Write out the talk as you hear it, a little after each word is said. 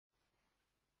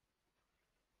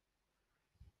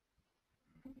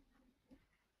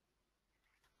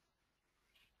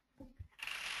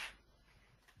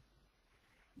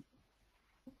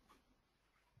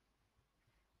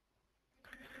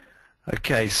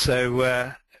Okay,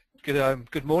 so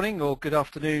good morning or good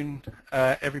afternoon,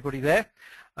 everybody there.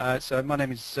 So my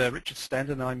name is Richard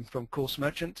Standen. I'm from Course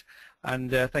Merchant, and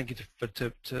thank you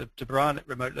to Brian at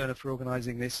Remote Learner for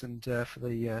organising this and for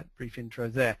the brief intro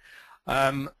there.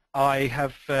 I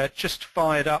have just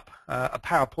fired up a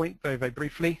PowerPoint very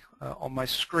briefly on my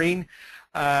screen.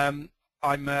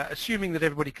 I'm assuming that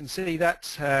everybody can see that,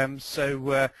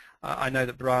 so I know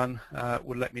that Brian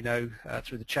will let me know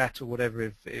through the chat or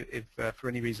whatever if for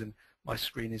any reason my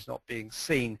screen is not being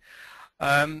seen.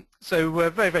 So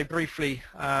very briefly,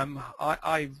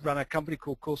 I run a company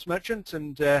called Course Merchant,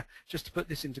 and just to put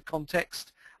this into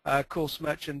context, Course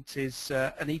Merchant is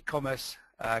an e-commerce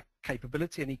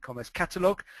capability, an e-commerce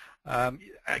catalog.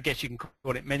 I guess you can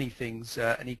call it many things,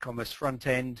 an e-commerce front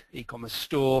end, e-commerce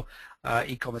store,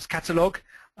 e-commerce catalog,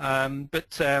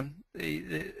 but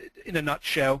in a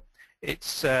nutshell,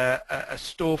 it's a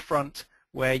storefront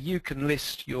where you can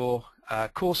list your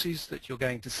courses that you're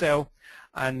going to sell,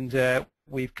 and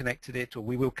we've connected it, or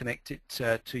we will connect it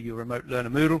to your Remote Learner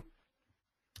Moodle.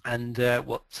 And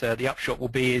what the upshot will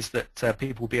be is that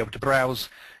people will be able to browse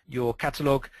your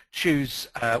catalog, choose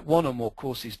one or more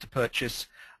courses to purchase,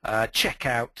 check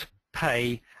out,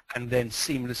 pay, and then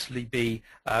seamlessly be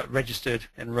registered,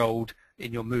 enrolled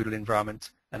in your Moodle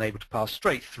environment and able to pass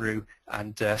straight through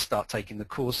and start taking the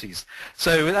courses.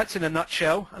 So that's in a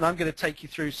nutshell, and I'm going to take you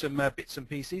through some bits and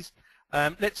pieces.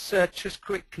 Let's just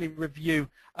quickly review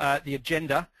the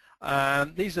agenda.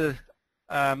 This is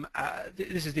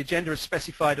the agenda as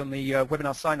specified on the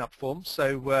webinar sign-up form.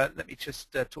 So let me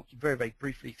just talk you very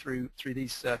briefly through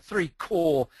these three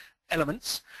core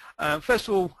elements. First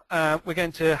of all, we're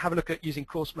going to have a look at using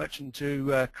Course Merchant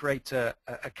to create a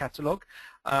catalog.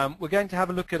 We're going to have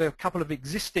a look at a couple of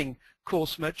existing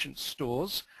Course Merchant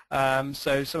stores,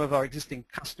 so some of our existing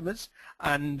customers,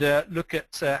 and look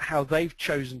at how they've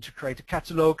chosen to create a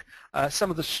catalog, some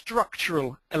of the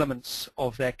structural elements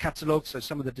of their catalog, so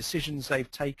some of the decisions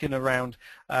they've taken around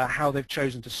how they've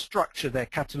chosen to structure their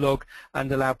catalog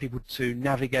and allow people to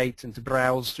navigate and to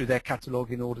browse through their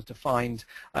catalog in order to find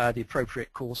the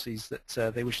appropriate courses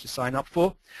that they wish to sign up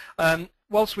for.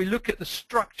 Whilst we look at the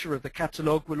structure of the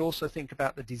catalog, we'll also think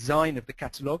about the design of the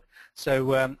catalog.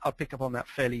 So I'll pick up on that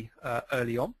fairly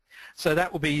early on. So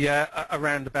that will be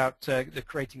around about the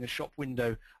creating a shop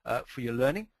window for your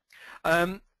learning.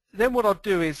 Then what I'll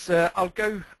do is I'll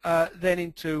go then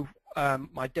into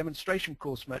my demonstration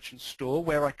Course Merchant store,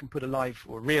 where I can put a live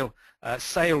or real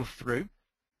sale through.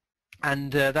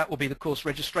 And that will be the course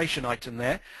registration item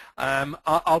there.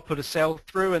 I'll put a sale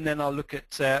through, and then I'll look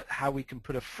at how we can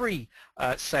put a free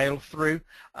sale through,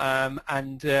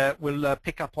 and we'll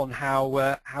pick up on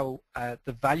how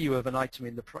the value of an item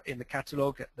in the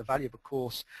catalog, the value of a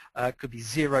course, could be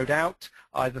zeroed out,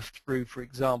 either through, for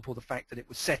example, the fact that it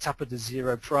was set up at a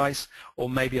zero price, or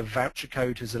maybe a voucher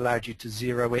code has allowed you to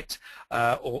zero it,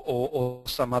 or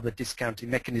some other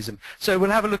discounting mechanism. So we'll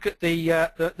have a look at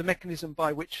the mechanism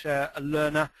by which a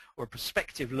learner or a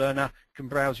prospective learner can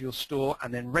browse your store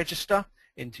and then register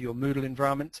into your Moodle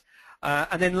environment.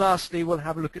 And then lastly, we'll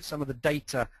have a look at some of the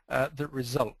data that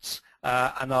results,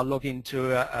 and I'll log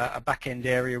into a back-end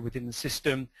area within the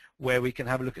system where we can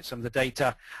have a look at some of the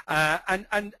data,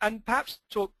 and perhaps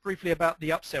talk briefly about the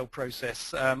upsell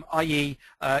process, i.e.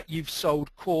 You've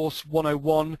sold course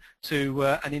 101 to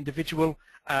an individual,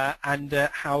 and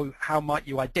how might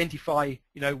you identify,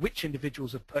 which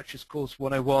individuals have purchased course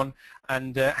 101,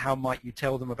 and how might you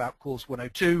tell them about course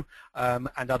 102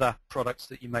 and other products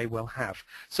that you may well have.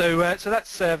 So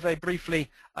that's very briefly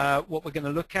what we're going to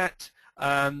look at.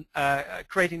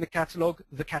 Creating the catalog,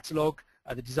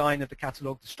 the design of the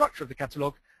catalog, the structure of the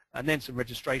catalog, and then some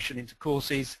registration into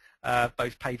courses,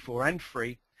 both paid for and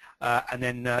free. And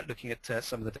then looking at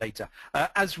some of the data.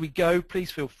 As we go,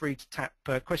 please feel free to tap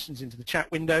questions into the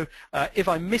chat window. If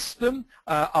I miss them,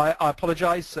 I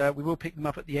apologize. We will pick them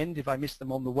up at the end if I miss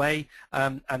them on the way.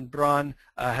 And Brian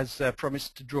has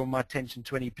promised to draw my attention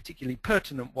to any particularly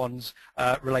pertinent ones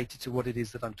related to what it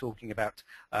is that I'm talking about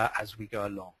as we go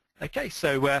along. Okay,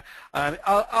 so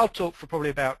I'll talk for probably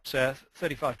about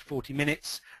 35 to 40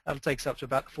 minutes. That'll take us up to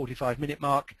about the 45-minute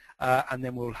mark, and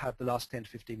then we'll have the last 10 to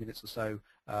 15 minutes or so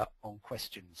on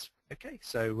questions. Okay,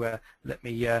 so let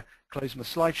me close my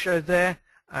slideshow there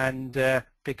and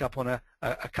pick up on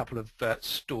a couple of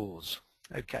stores.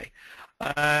 Okay.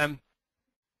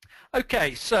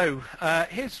 Okay, so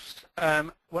here's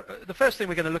the first thing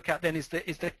we're going to look at then is the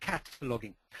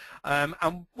cataloging,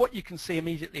 and what you can see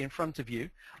immediately in front of you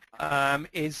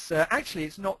is actually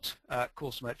it's not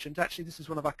Course Merchant. Actually, this is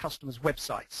one of our customers'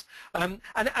 websites, and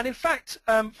in fact,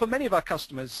 for many of our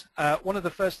customers, one of the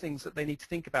first things that they need to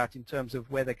think about in terms of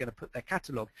where they're going to put their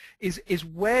catalog is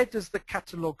where does the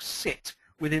catalog sit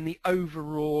within the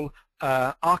overall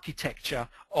architecture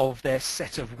of their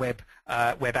set of web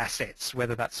assets,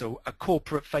 whether that's a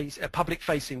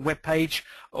public-facing web page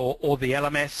or the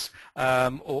LMS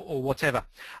or whatever.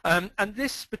 And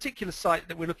this particular site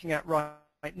that we're looking at right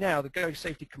now, the Go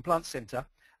Safety Compliance Center,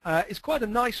 is quite a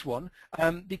nice one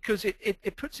because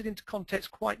it puts it into context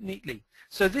quite neatly.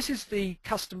 So this is the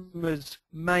customer's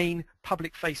main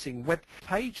public-facing web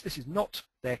page. This is not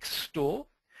their store.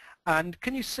 And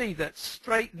can you see that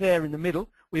straight there in the middle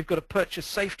we've got a purchase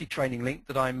safety training link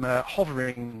that I'm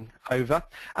hovering over,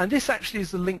 and this actually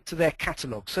is the link to their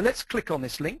catalog. So let's click on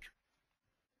this link.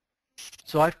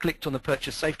 So I've clicked on the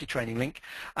purchase safety training link,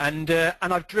 and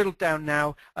I've drilled down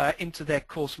now into their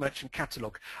Course Merchant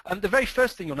catalog. The very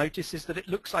first thing you'll notice is that it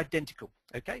looks identical.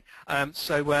 Okay,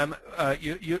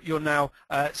 you're now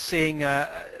seeing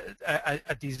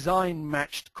a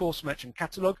design-matched Course Merchant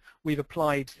catalog. We've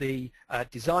applied the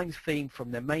design theme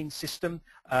from their main system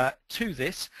to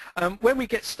this. When we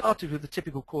get started with the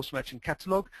typical Course Merchant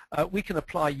catalog, we can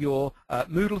apply your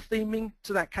Moodle theming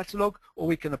to that catalog, or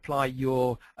we can apply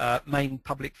your main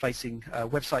public-facing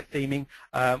website theming.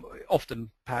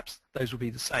 Often, perhaps, those will be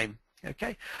the same.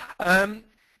 Okay.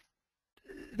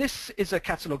 This is a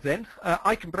catalog then.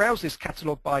 I can browse this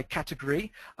catalog by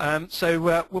category.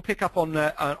 So we'll pick up on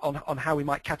how we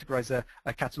might categorize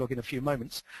a catalog in a few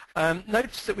moments.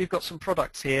 Notice that we've got some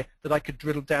products here that I could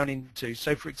drill down into.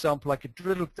 So for example, I could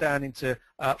drill down into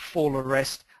fall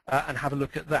arrest and have a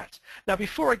look at that. Now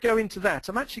before I go into that,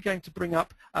 I'm actually going to bring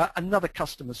up another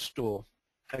customer store.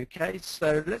 Okay,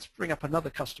 so let's bring up another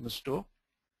customer store.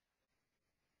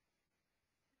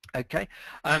 Okay,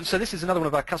 so this is another one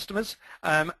of our customers,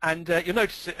 and you'll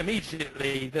notice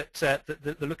immediately that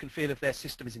the look and feel of their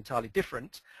system is entirely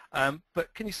different.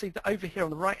 But can you see that over here on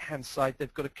the right-hand side,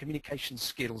 they've got a communication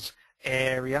skills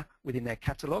area within their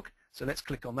catalog. So let's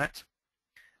click on that,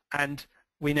 and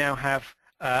we now have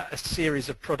a series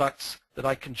of products that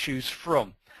I can choose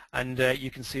from. And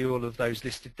you can see all of those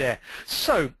listed there.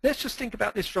 So let's just think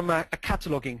about this from a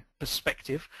cataloging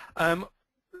perspective.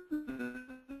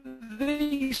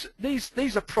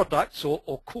 These are products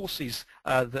or courses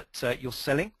that you're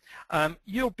selling.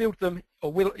 You'll build them,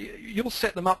 or you'll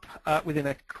set them up within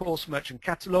a Course Merchant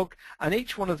catalog, and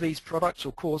each one of these products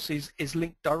or courses is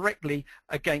linked directly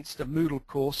against a Moodle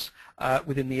course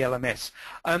within the LMS.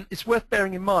 It's worth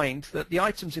bearing in mind that the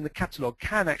items in the catalog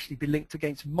can actually be linked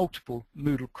against multiple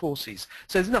Moodle courses.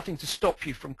 So there's nothing to stop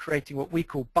you from creating what we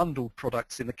call bundled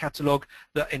products in the catalog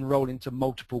that enroll into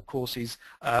multiple courses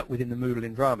within the Moodle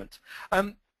environment.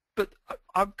 But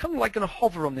I'm kind of like going to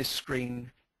hover on this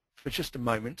screen for just a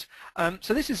moment.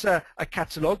 So this is a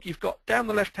catalog. You've got down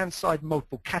the left-hand side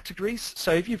multiple categories.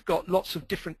 So if you've got lots of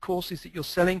different courses that you're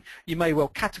selling, you may well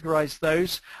categorize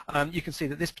those. You can see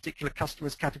that this particular customer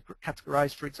is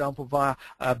categorized, for example, via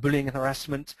bullying and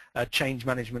harassment, change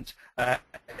management,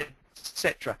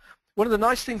 etc. One of the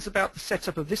nice things about the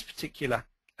setup of this particular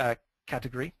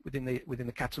category within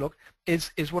the catalog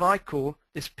is what I call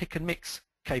this pick and mix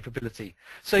capability.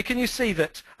 So can you see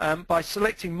that by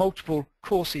selecting multiple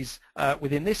courses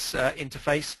within this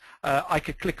interface, I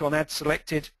could click on Add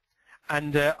Selected,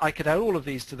 and I could add all of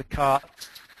these to the cart,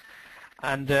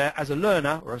 and as a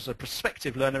learner, or as a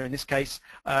prospective learner in this case,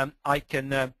 I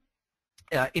can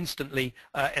instantly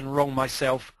enroll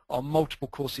myself on multiple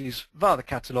courses via the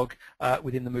catalogue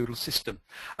within the Moodle system.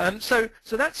 So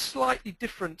that's slightly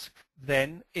different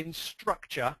then in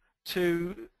structure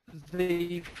to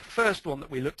the first one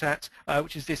that we looked at,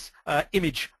 which is this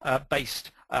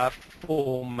image-based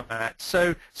format.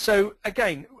 So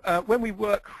again, when we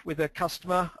work with a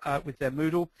customer with their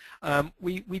Moodle,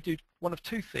 we do one of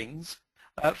two things.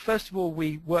 First of all,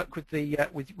 we work with you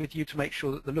to make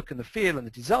sure that the look and the feel and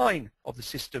the design of the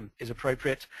system is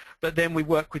appropriate, but then we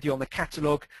work with you on the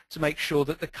catalog to make sure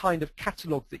that the kind of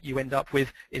catalog that you end up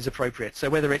with is appropriate. So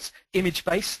whether it's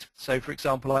image-based, so for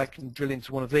example, I can drill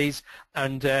into one of these,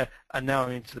 and now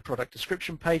I'm into the product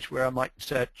description page where I might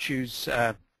choose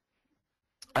to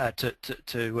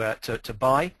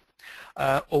buy,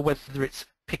 or whether it's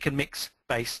pick and mix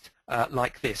based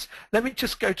like this. Let me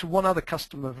just go to one other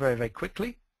customer very, very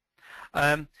quickly.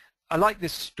 I like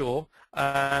this store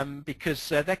because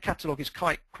their catalog is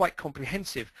quite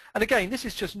comprehensive. And again, this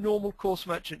is just normal Course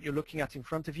Merchant you're looking at in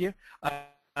front of you.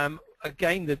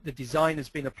 again, the design has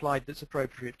been applied that's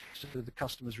appropriate to the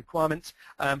customer's requirements.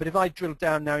 But if I drill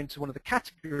down now into one of the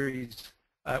categories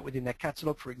within their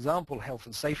catalogue, for example, health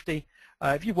and safety,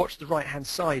 if you watch the right-hand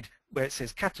side where it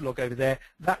says catalogue over there,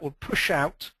 that will push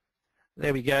out.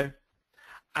 There we go.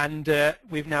 And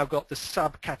we've now got the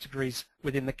subcategories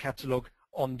within the catalogue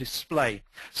on display.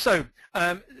 So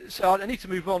I need to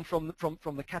move on from the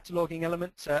cataloging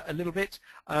element a little bit,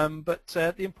 but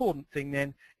the important thing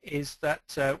then is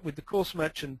that with the Course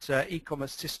Merchant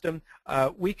e-commerce system,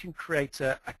 we can create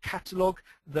a catalog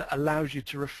that allows you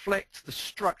to reflect the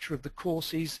structure of the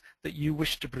courses that you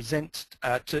wish to present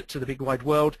to the big wide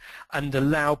world, and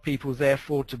allow people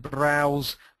therefore to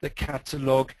browse the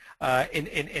catalog in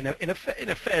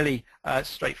a fairly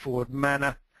straightforward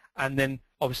manner, and then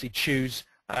obviously choose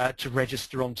to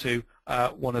register onto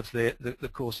one of the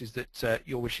courses that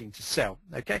you're wishing to sell.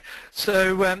 Okay,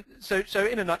 so so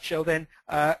in a nutshell, then,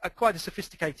 quite a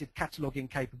sophisticated cataloging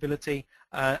capability,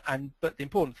 but the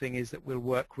important thing is that we'll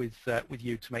work with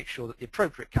you to make sure that the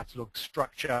appropriate catalog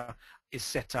structure is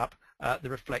set up that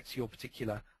reflects your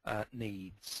particular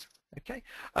needs. Okay.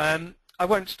 I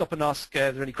won't stop and ask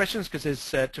are there any questions, because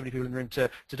there's too many people in the room to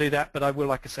do that, but I will,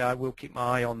 like I say, I will keep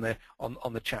my eye on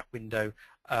the chat window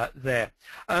there.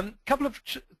 Couple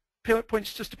of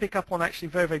points just to pick up on, actually,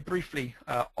 very, very briefly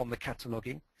on the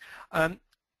cataloging.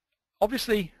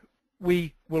 Obviously,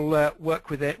 we will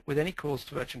work with any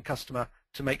Course Merchant customer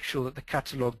to make sure that the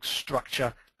catalog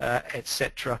structure,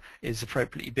 etc., is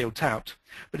appropriately built out.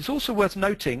 But it's also worth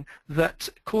noting that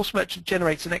Course Merchant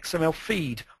generates an XML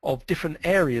feed of different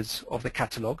areas of the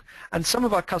catalog, and some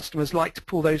of our customers like to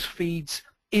pull those feeds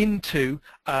into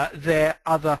their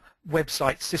other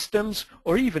website systems,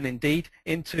 or even indeed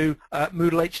into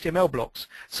Moodle HTML blocks.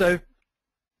 So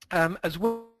as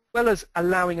well as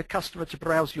allowing a customer to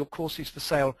browse your courses for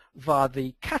sale via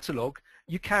the catalog,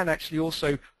 you can actually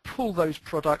also pull those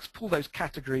products, pull those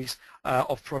categories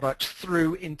of products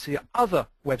through into other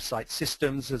website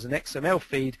systems as an XML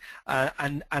feed,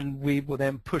 and we will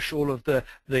then push all of the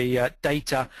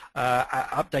data,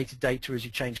 updated data as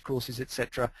you change courses,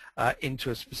 etc.,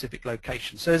 into a specific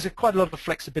location. So there's quite a lot of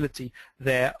flexibility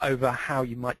there over how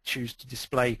you might choose to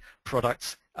display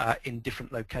products in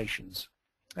different locations.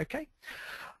 Okay.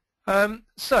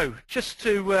 So just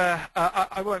to,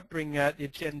 I won't bring the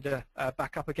agenda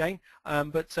back up again,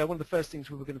 but one of the first things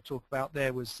we were going to talk about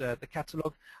there was the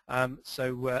catalogue.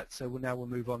 So we'll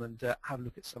move on and have a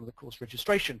look at some of the course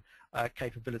registration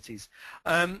capabilities.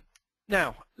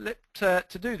 Now,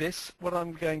 to do this, what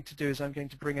I'm going to do is I'm going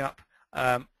to bring up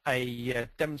a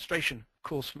demonstration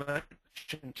Course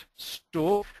Merchant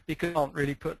store, because I can't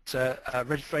really put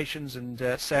registrations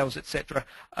and sales, etc.,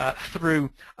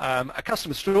 through a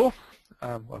customer store.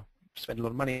 Well, spend a lot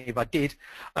of money if I did.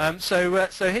 So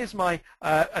here's my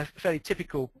a fairly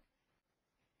typical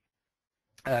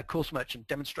Course Merchant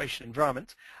demonstration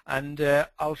environment, and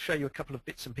I'll show you a couple of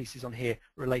bits and pieces on here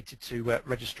related to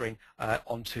registering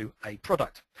onto a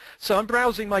product. So I'm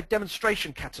browsing my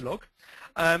demonstration catalog.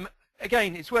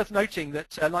 Again, it's worth noting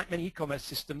that like many e-commerce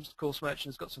systems, Course Merchant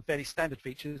has got some fairly standard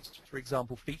features, for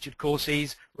example, featured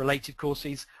courses, related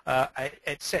courses,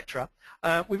 etc.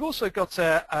 We've also got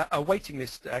a waiting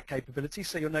list capability,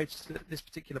 so you'll notice that this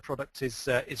particular product is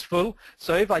full.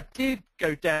 So if I did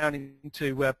go down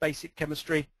into basic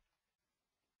chemistry,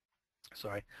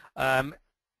 sorry, I'm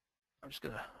just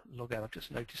going to log out. I've just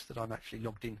noticed that I'm actually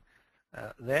logged in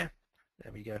there.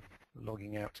 There we go,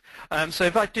 logging out. So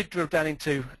if I did drill down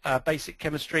into basic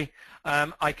chemistry,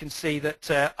 I can see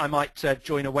that I might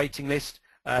join a waiting list.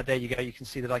 There you go. You can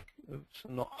see that I'm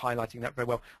not highlighting that very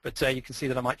well, but you can see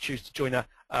that I might choose to join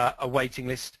a waiting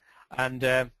list, and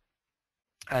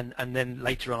then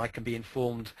later on I can be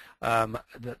informed that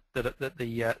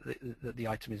the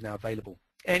item is now available.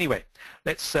 Anyway,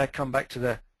 let's come back to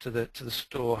the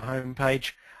store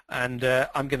homepage. And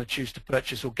I'm going to choose to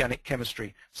purchase organic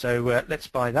chemistry. So let's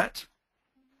buy that.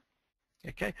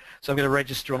 Okay, so I'm going to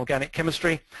register on organic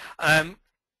chemistry.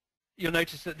 You'll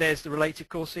notice that there's the related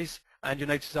courses, and you'll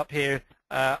notice up here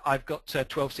I've got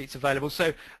 12 seats available.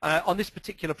 So on this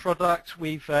particular product,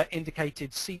 we've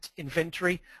indicated seat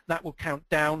inventory. That will count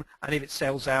down, and if it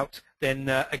sells out, then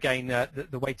again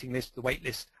the waiting list, the wait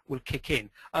list will kick in.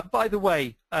 By the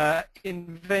way,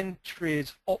 inventory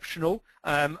is optional.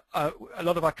 A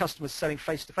lot of our customers selling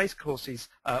face-to-face courses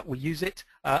will use it.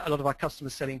 A lot of our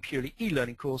customers selling purely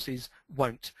e-learning courses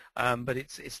won't, but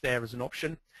it's there as an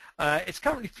option. It's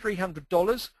currently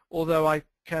 $300, although I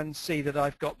can see that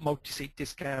I've got multi-seat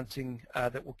discounting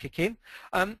that will kick in.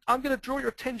 I'm going to draw your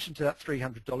attention to that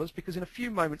 $300, because in a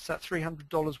few moments that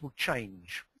 $300 will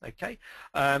change. Okay.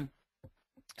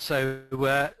 So,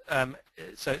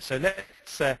 so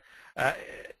let's.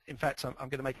 In fact, I'm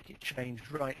going to make it change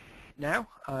right now.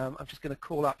 I'm just going to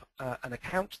call up an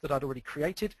account that I'd already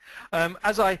created.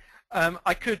 As I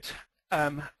could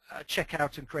check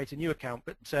out and create a new account,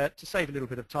 but to save a little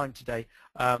bit of time today,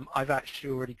 I've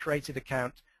actually already created an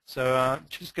account. So I'm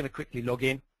just going to quickly log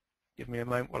in. Give me a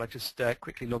moment while I just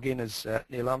quickly log in as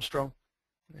Neil Armstrong.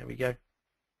 There we go.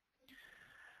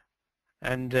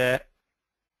 And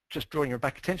just drawing your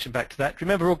attention back to that.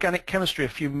 Remember, organic chemistry a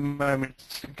few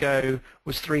moments ago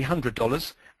was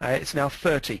 $300. It's now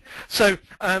 $30. So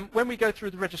when we go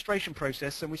through the registration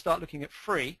process and we start looking at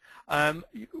free,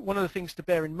 one of the things to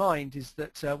bear in mind is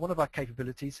that one of our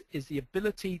capabilities is the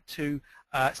ability to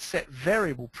set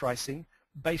variable pricing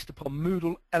based upon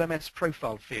Moodle LMS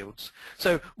profile fields.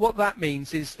 So what that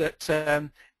means is that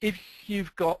if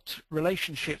you've got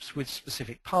relationships with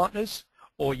specific partners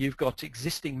or you've got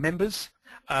existing members,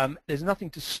 there's nothing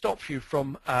to stop you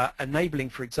from enabling,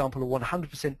 for example, a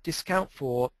 100% discount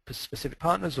for specific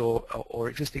partners or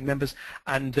existing members,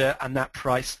 and that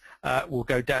price will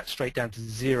go straight down to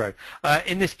zero.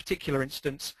 In this particular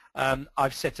instance,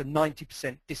 I've set a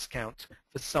 90% discount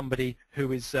for somebody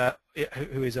who is a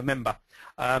member.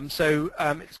 So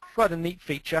it's quite a neat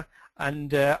feature,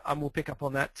 and we'll pick up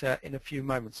on that in a few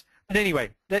moments. But anyway,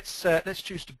 let's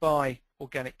choose to buy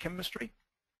organic chemistry.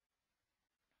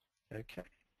 Okay.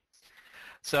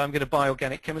 So I'm going to buy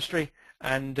organic chemistry,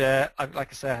 and like I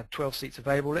say, I have 12 seats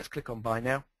available. Let's click on buy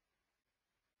now.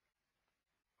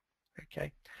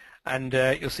 Okay, and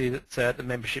you'll see that the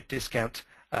membership discount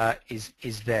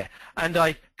is there, and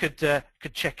I could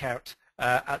check out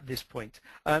at this point.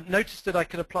 Notice that I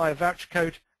could apply a voucher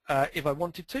code if I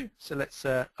wanted to. So let's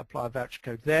apply a voucher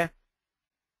code there.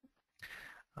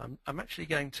 I'm actually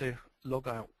going to log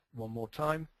out one more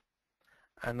time,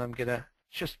 and I'm going to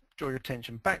just draw your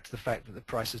attention back to the fact that the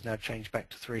price has now changed back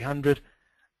to 300,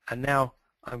 and now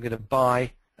I'm going to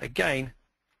buy again,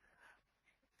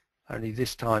 only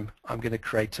this time I'm going to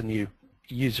create a new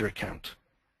user account.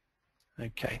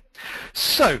 Okay,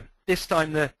 so this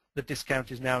time the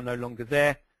discount is now no longer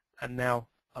there, and now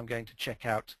I'm going to check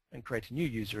out and create a new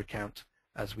user account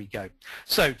as we go.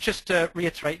 So just to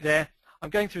reiterate there, I'm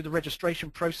going through the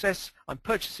registration process, I'm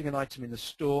purchasing an item in the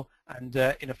store, and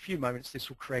in a few moments this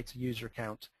will create a user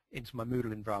account into my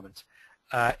Moodle environment.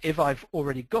 If I've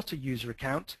already got a user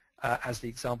account, as the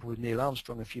example with Neil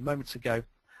Armstrong a few moments ago,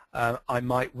 I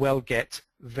might well get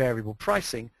variable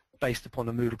pricing based upon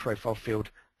a Moodle profile field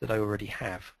that I already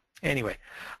have. Anyway,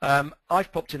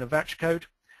 I've popped in a voucher code.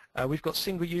 We've got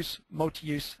single-use,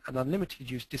 multi-use, and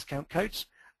unlimited-use discount codes.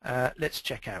 Let's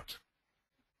check out.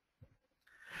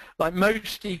 Like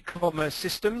most e-commerce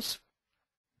systems,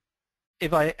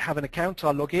 if I have an account,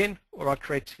 I'll log in or I'll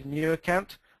create a new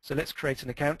account. So let's create an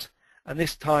account, and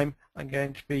this time I'm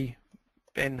going to be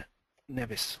Ben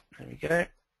Nevis. There we go.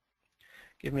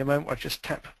 Give me a moment, I'll just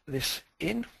tap this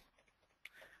in.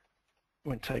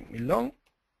 Won't take me long.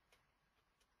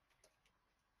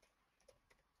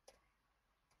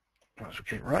 Let's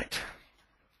get it right.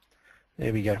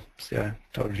 There we go. So I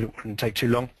told you it wouldn't take too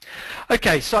long.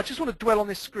 Okay, so I just want to dwell on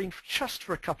this screen just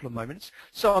for a couple of moments.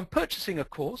 So I'm purchasing a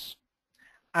course,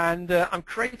 and I'm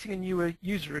creating a new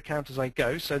user account as I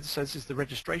go. So this is the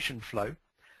registration flow.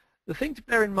 The thing to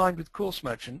bear in mind with Course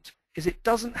Merchant is it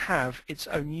doesn't have its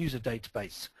own user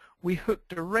database. We hook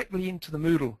directly into the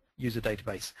Moodle user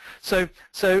database.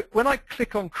 So when I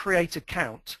click on Create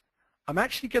Account, I'm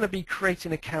actually going to be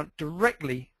creating an account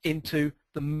directly into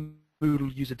the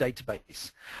Moodle user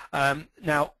database.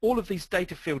 Now, all of these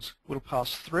data fields will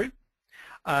pass through,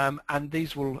 and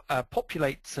these will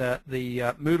populate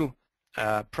the Moodle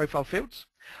profile fields.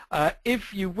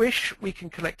 If you wish, we can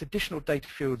collect additional data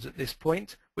fields at this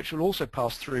point, which will also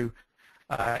pass through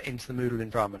into the Moodle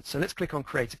environment. So let's click on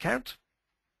Create Account,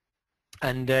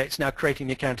 and it's now creating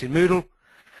the account in Moodle.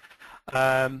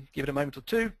 Give it a moment or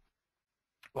two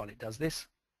while it does this.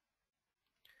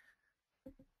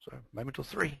 So a moment or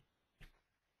three.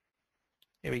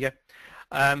 Here we go.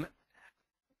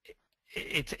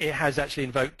 It has actually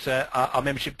invoked our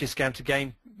membership discount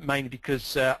again, mainly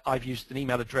because I've used an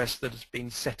email address that has been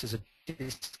set as a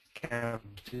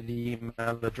discount to the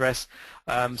email address.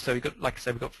 So we've got, like I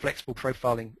said, we've got flexible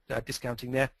profiling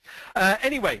discounting there.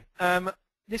 Anyway,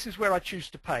 this is where I choose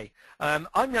to pay. I'm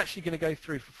actually going to go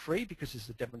through for free because this is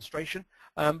a demonstration,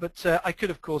 but I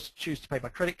could, of course, choose to pay by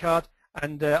credit card,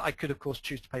 and I could, of course,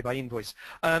 choose to pay by invoice.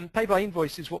 Pay by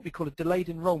invoice is what we call a delayed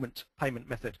enrollment payment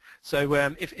method. So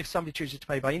if somebody chooses to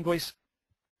pay by invoice,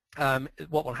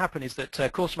 what will happen is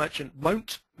that Course Merchant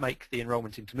won't make the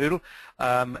enrollment into Moodle.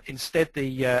 Instead,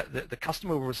 the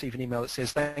customer will receive an email that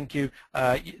says, thank you,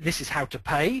 this is how to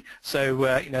pay, so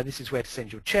this is where to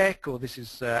send your check, or this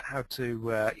is how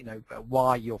to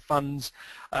wire your funds,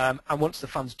 and once the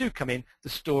funds do come in, the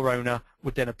store owner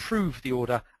would then approve the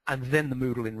order, and then the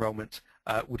Moodle enrollment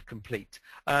would complete.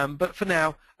 But for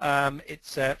now,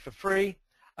 it's for free.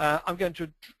 I'm going to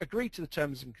agree to the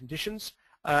terms and conditions.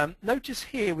 Notice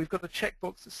here we've got a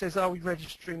checkbox that says, are we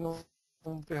registering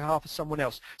on behalf of someone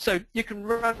else? So you can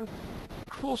run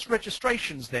course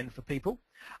registrations then for people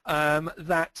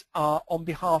that are on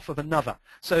behalf of another.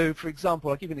 So for example,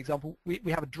 I'll give you an example.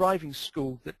 We have a driving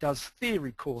school that does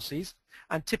theory courses,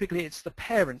 and typically it's the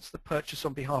parents that purchase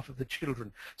on behalf of the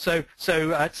children. So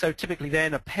typically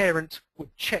then a parent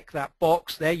would check that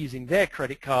box. They're using their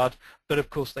credit card, but of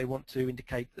course they want to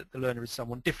indicate that the learner is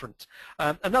someone different.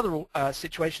 Another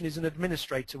situation is an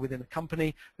administrator within a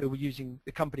company who are using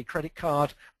the company credit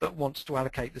card but wants to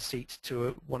allocate the seat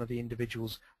to one of the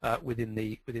individuals within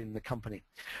the company.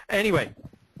 Anyway,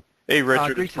 hey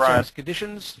Richard, agree to terms and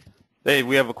conditions. Hey,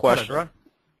 we have a question.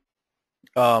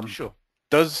 Hello, sure.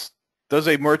 Does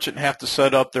a merchant have to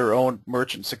set up their own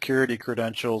merchant security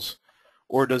credentials,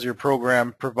 or does your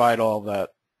program provide all of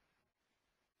that?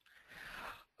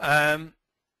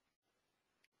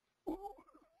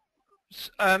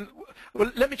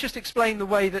 Well, let me just explain the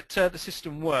way that the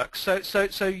system works. So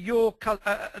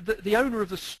the owner of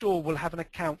the store will have an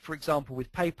account, for example, with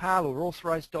PayPal or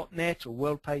Authorized.net or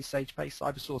WorldPay, SagePay,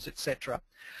 CyberSource, etc.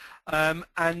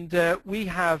 We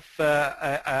have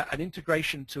an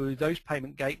integration to those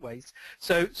payment gateways.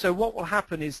 So what will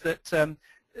happen is that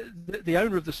the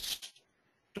owner of the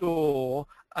store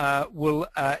will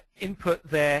input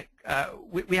their.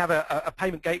 We have a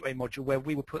payment gateway module where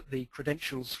we will put the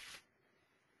credentials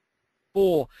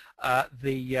for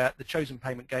the chosen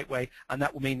payment gateway, and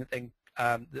that will mean that then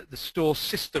the store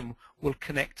system will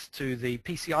connect to the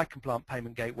PCI compliant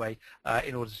payment gateway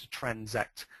in order to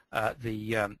transact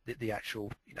the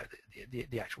actual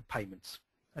the actual payments.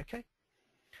 Okay.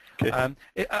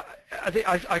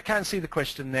 I can see the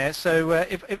question there. So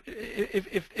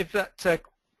if that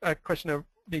questioner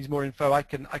needs more info, I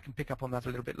can pick up on that a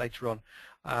little bit later on.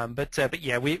 But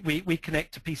yeah, we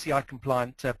connect to PCI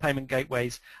compliant payment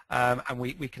gateways, and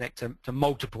we connect to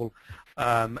multiple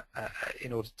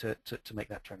in order to make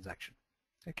that transaction.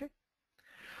 Okay.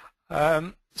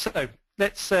 So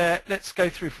let's go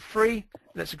through for free.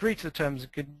 Let's agree to the terms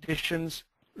and conditions.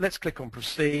 Let's click on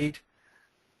proceed.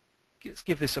 Let's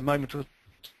give this a moment or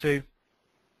two.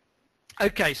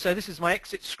 Okay, so this is my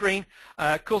exit screen.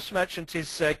 Course Merchant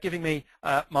is giving me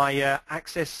my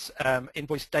access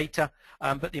invoice data,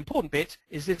 but the important bit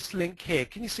is this link here.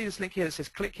 Can you see this link here that says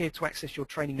click here to access your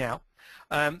training now?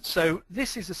 So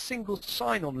this is a single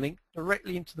sign-on link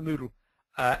directly into the Moodle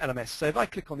LMS. So if I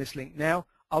click on this link now,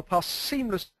 I'll pass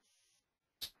seamlessly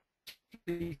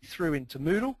through into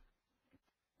Moodle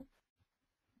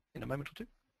in a moment or two.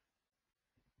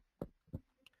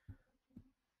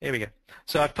 Here we go.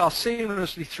 So I've passed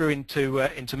seamlessly through into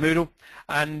Moodle,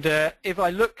 and if I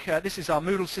look, this is our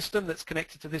Moodle system that's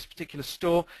connected to this particular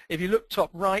store. If you look top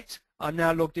right, I'm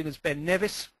now logged in as Ben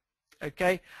Nevis.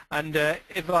 Okay, and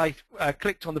if I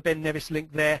clicked on the Ben Nevis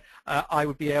link there, I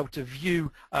would be able to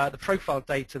view the profile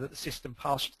data that the system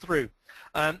passed through.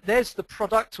 There's the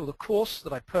product or the course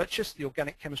that I purchased, the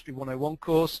Organic Chemistry 101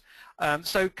 course.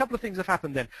 So a couple of things have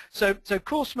happened then. So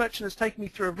Course Merchant has taken me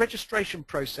through a registration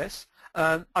process.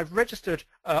 I've registered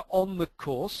on the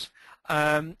course,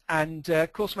 and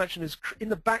Course Merchant is in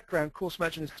the background. Course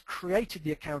Merchant has created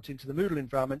the account into the Moodle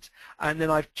environment, and then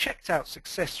I've checked out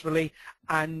successfully,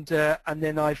 and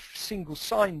then I've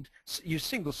used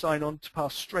single sign-on to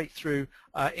pass straight through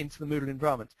into the Moodle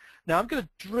environment. Now I'm going to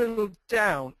drill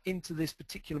down into this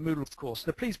particular Moodle course.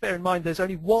 Now please bear in mind there's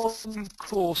only one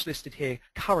course listed here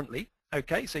currently.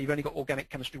 Okay, so you've only got Organic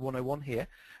Chemistry 101 here.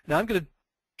 Now I'm going to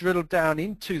drill down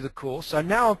into the course. So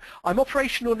now I'm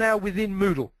operational now within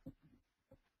Moodle.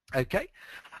 Okay,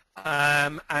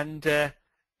 and give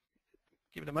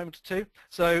it a moment or two.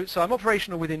 So I'm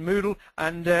operational within Moodle,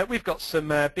 and we've got some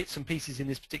bits and pieces in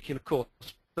this particular course.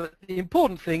 But the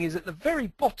important thing is at the very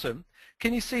bottom,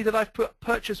 can you see that I've put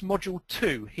Purchase Module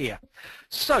 2 here?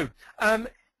 So I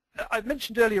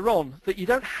mentioned earlier on that you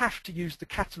don't have to use the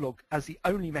catalogue as the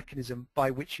only mechanism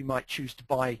by which you might choose to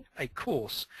buy a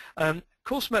course.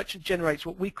 Course Merchant generates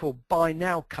what we call buy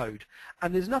now code,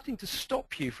 and there's nothing to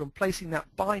stop you from placing that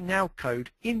buy now code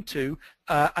into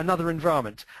another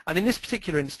environment. And in this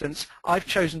particular instance, I've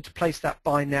chosen to place that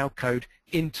buy now code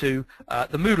into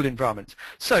the Moodle environment.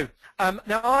 So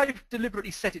now I've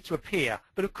deliberately set it to appear,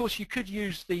 but of course you could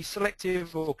use the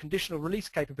selective or conditional release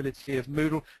capability of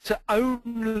Moodle to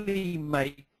only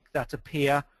make that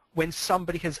appear when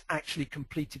somebody has actually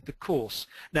completed the course.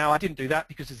 Now I didn't do that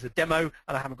because it's a demo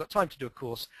and I haven't got time to do a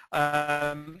course.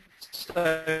 So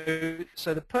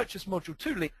the purchase module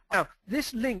 2 link, now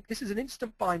this link, this is an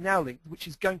instant buy now link which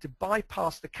is going to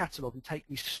bypass the catalog and take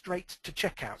me straight to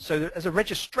checkout. So as a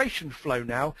registration flow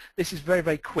now, this is very,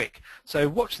 very quick. So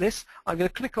watch this. I'm going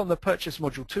to click on the purchase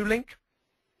module 2 link.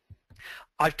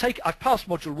 I've passed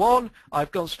module 1,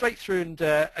 I've gone straight through and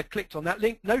clicked on that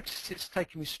link. Notice it's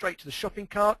taking me straight to the shopping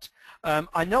cart.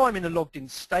 I know I'm in a logged in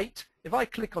state. If I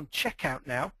click on checkout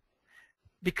now,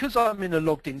 because I'm in a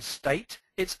logged in state,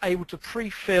 it's able to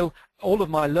pre-fill all of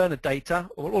my learner data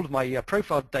or all of my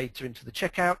profile data into the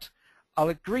checkout. I'll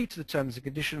agree to the terms and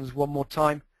conditions one more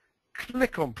time,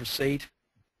 click on proceed,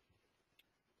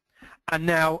 and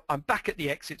now I'm back at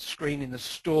the exit screen in the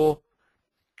store.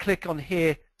 Click on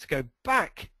here to go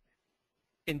back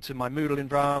into my Moodle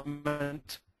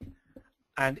environment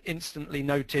and instantly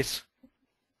notice,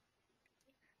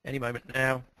 any moment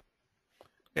now,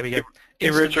 there we go,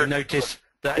 instantly notice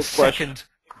that a second,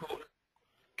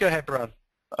 go ahead Brian.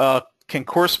 Can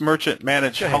Course Merchant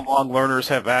manage how long learners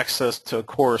have access to a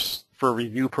course for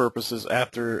review purposes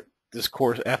after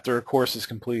a course is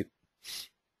complete?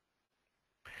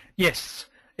 Yes,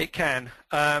 it can.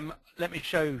 Let me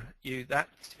show you that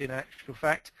in actual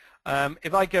fact.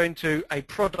 If I go into a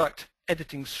product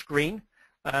editing screen,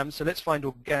 so let's find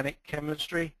organic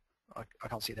chemistry. I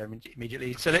can't see it there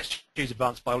immediately. So let's choose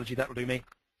advanced biology, that will do me.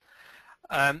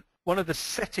 One of the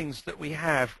settings that we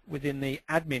have within the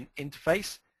admin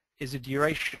interface is a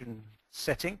duration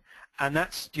setting, and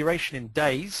that's duration in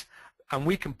days, and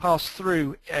we can pass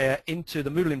through into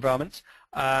the Moodle environment.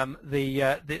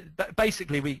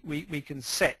 Basically we can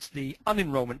set the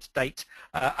unenrollment date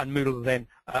and Moodle will then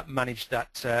manage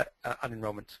that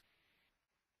unenrollment.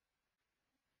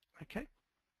 Okay.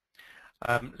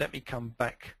 Let me come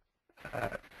back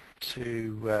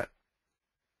to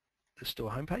the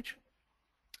store homepage.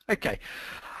 Okay.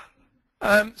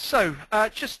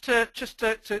 Just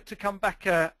to come back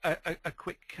a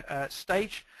quick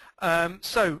stage.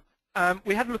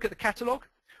 We had a look at the catalogue.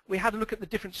 We had a look at the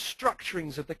different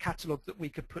structurings of the catalogue that we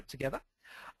could put together,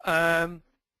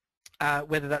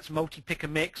 whether that's multi-pick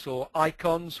and mix or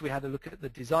icons. We had a look at the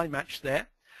design match there.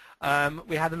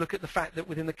 We had a look at the fact that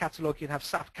within the catalogue you'd have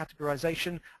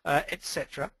sub-categorization,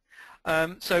 etc.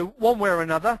 So one way or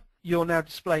another, you're now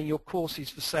displaying your courses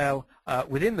for sale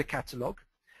within the catalogue.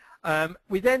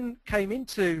 We then came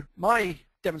into my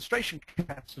demonstration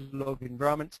catalogue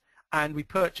environment and we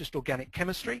purchased organic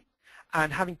chemistry.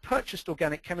 And having purchased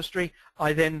organic chemistry,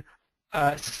 I then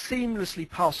seamlessly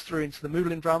passed through into the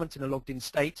Moodle environment in a logged in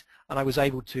state, and I was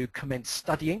able to commence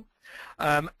studying.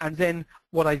 And then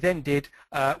what I then did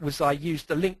was I used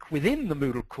the link within the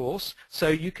Moodle course, so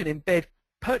you can embed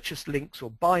purchase links or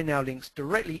buy now links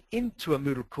directly into a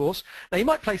Moodle course. Now you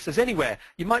might place those anywhere.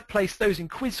 You might place those in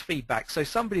quiz feedback. So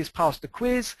somebody has passed a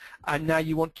quiz and now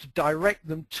you want to direct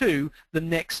them to the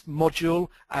next module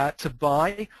to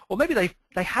buy, or maybe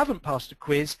they haven't passed a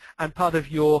quiz and part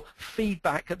of your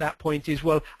feedback at that point is,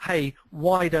 well, hey,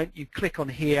 why don't you click on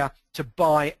here to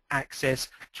buy access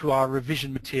to our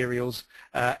revision materials,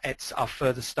 our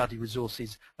further study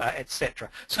resources, etc.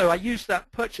 So I used that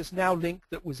purchase now link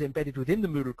that was embedded within the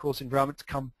Moodle course environment to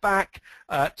come back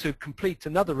to complete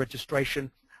another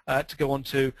registration to go on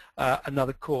to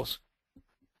another course.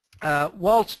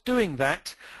 Whilst doing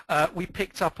that, we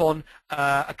picked up on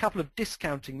a couple of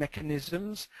discounting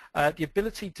mechanisms, the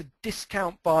ability to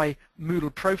discount by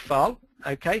Moodle profile.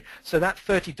 Okay, so that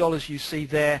 $30 you see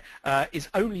there is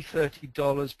only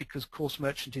 $30 because Course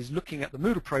Merchant is looking at the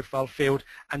Moodle profile field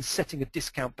and setting a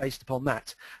discount based upon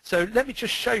that. So let me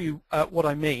just show you what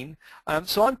I mean.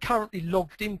 So I'm currently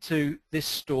logged into this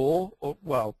store, or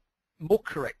well, more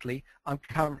correctly, I'm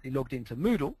currently logged into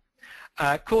Moodle.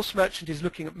 Course Merchant is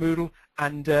looking at Moodle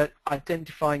and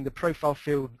identifying the profile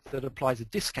field that applies a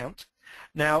discount.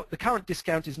 Now the current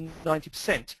discount is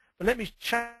 90%, but let me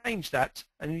change that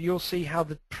and you'll see how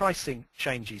the pricing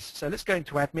changes. So let's go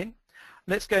into admin.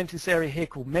 Let's go into this area here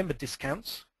called member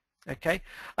discounts. Okay,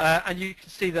 and you can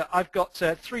see that I've got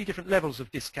 3 different levels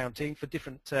of discounting for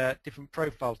different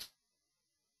profile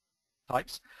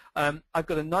types. I've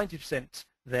got a 90%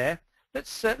 there.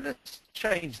 Let's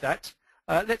change that.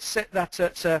 let's set that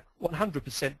at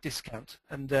 100% discount,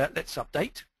 and let's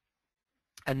update.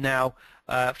 And now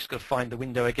I've just got to find the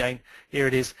window again. Here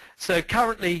it is. So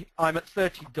currently I'm at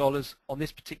 $30 on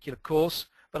this particular course,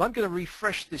 but I'm going to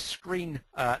refresh this screen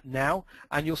now,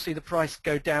 and you'll see the price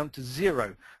go down to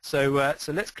 0. So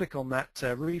so let's click on that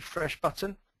refresh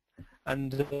button,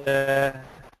 and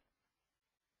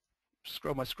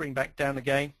scroll my screen back down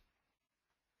again.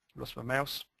 Lost my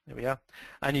mouse. There we are.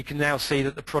 And you can now see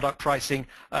that the product pricing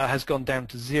has gone down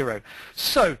to 0.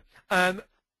 So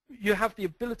you have the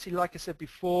ability, like I said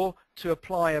before, to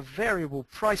apply a variable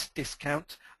price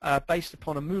discount based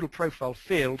upon a Moodle profile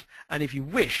field, and if you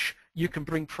wish, you can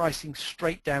bring pricing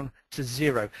straight down to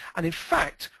 0. And in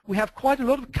fact, we have quite a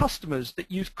lot of customers that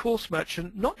use Course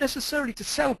Merchant not necessarily to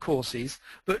sell courses,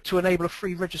 but to enable a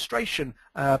free registration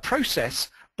process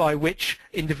by which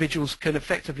individuals can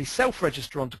effectively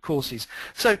self-register onto courses.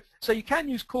 So you can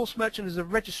use Course Merchant as a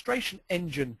registration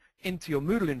engine into your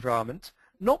Moodle environment,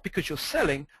 not because you're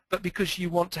selling, but because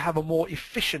you want to have a more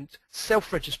efficient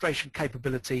self-registration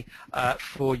capability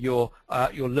for your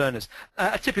learners.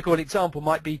 A typical example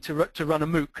might be to run a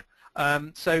MOOC.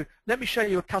 So let me show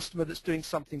you a customer that's doing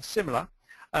something similar.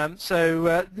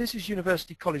 This is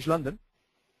University College London,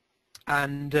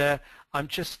 and I'm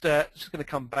just going to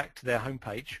come back to their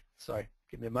homepage. Sorry,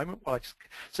 give me a moment.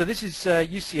 So this is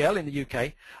UCL in the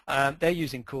UK. They're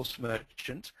using Course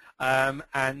Merchant,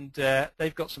 and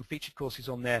they've got some featured courses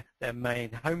on their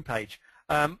main homepage.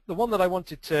 The one that I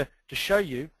wanted to show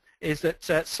you is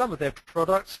that some of their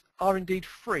products are indeed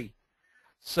free.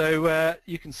 So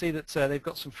you can see that they've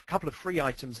got a couple of free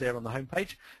items there on the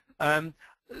homepage.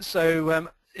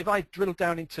 If I drill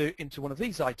down into one of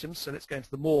these items, so let's go into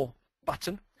the More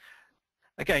button.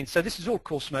 Again, so this is all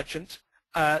Course Merchant.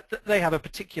 They have a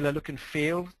particular look and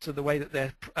feel to the way that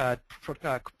their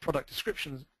product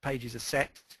description pages are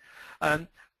set.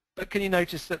 But can you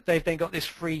notice that they've then got this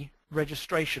free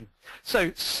registration?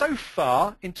 So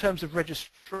far, in terms of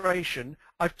registration,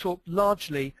 I've talked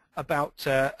largely about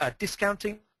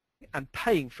discounting and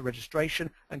paying for registration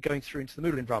and going through into the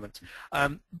Moodle environment.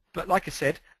 But like I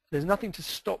said, there's nothing to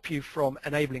stop you from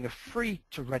enabling a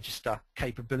free-to-register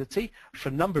capability for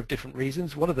a number of different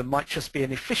reasons. One of them might just be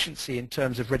an efficiency in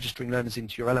terms of registering learners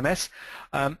into your LMS.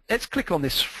 Let's click on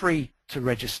this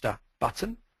free-to-register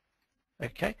button.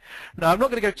 Okay. Now, I'm not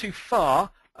going to go too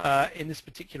far in this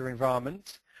particular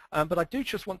environment, but I do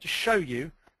just want to show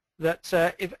you that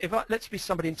let's be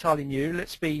somebody entirely new.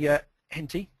 Let's be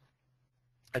Henty.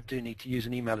 I do need to use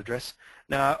an email address.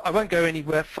 Now, I won't go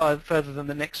anywhere further than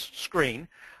the next screen.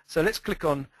 So let's click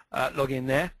on login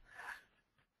there.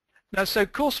 Now, so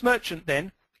Course Merchant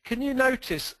then, can you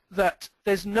notice that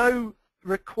there's no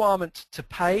requirement to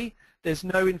pay? There's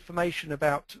no information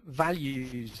about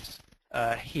values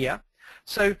here.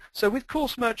 So with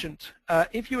Course Merchant,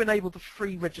 if you enable the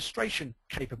free registration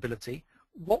capability,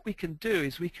 what we can do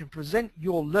is we can present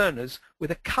your learners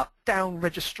with a cut-down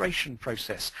registration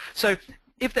process. So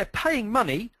if they're paying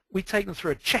money, we take them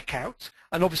through a checkout,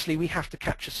 and obviously we have to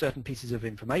capture certain pieces of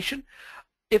information.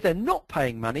 If they're not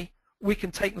paying money, we can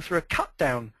take them through a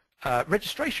cut-down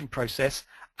registration process,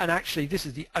 and actually this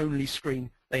is the only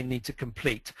screen they need to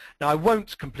complete. Now, I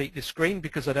won't complete this screen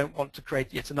because I don't want to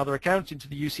create yet another account into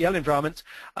the UCL environment,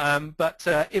 but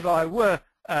if I were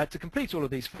to complete all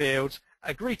of these fields,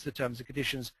 agree to the terms and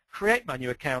conditions, create my new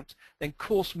account, then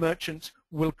Course Merchant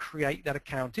will create that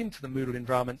account into the Moodle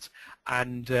environment,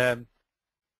 and then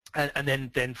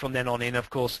from then on in, of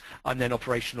course, I'm then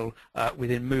operational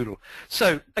within Moodle.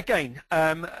 So again,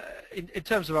 in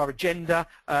terms of our agenda,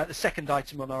 the second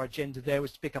item on our agenda there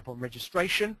was to pick up on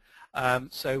registration.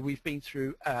 So we've been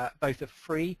through both a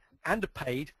free and a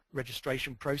paid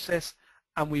registration process,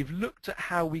 and we've looked at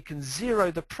how we can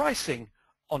zero the pricing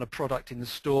on a product in the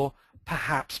store,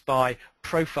 perhaps by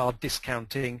profile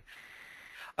discounting.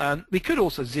 We could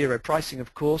also zero pricing,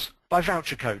 of course, by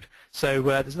voucher code. So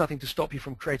there's nothing to stop you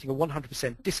from creating a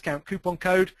 100% discount coupon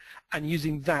code and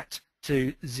using that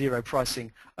to zero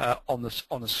pricing on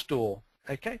the store.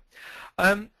 Okay.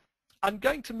 I'm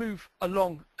going to move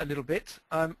along a little bit.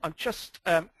 I'm just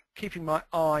keeping my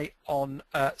eye on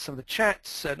some of the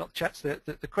chats, not the chats,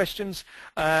 the questions,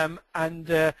 and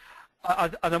then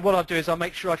what I'll do is I'll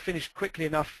make sure I finish quickly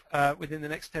enough within the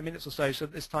next 10 minutes or so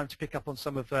that there's time to pick up on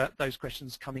some of those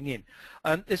questions coming in.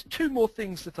 There's two more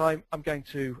things that I'm going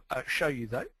to show you,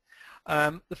 though.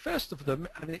 The first of them,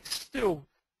 and it's still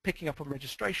picking up on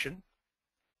registration.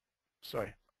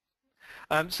 Sorry.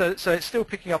 So it's still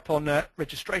picking up on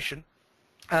registration.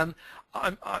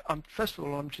 First of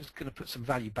all, I'm just going to put some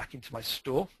value back into my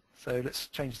store. So let's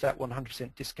change that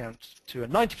 100% discount to a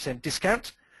 90%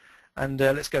 discount. and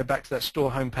let's go back to that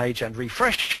store homepage and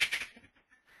refresh.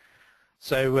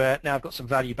 So now I've got some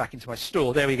value back into my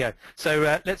store. There we go.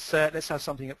 So let's have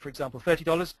something at, for example,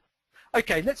 $30.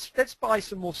 Okay, let's buy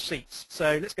some more seats.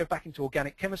 So let's go back into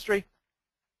organic chemistry.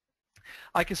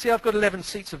 I can see I've got 11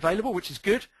 seats available, which is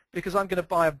good because I'm going to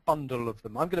buy a bundle of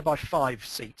them. I'm going to buy 5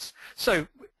 seats. So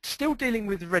still dealing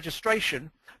with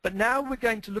registration, but now we're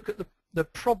going to look at the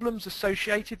problems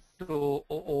associated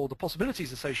or the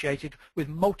possibilities associated with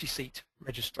multi-seat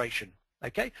registration.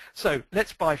 Okay, so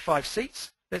let's buy 5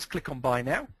 seats. Let's click on Buy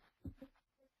Now.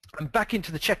 I'm back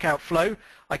into the checkout flow.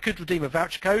 I could redeem a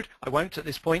voucher code. I won't at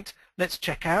this point. Let's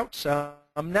check out. So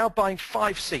I'm now buying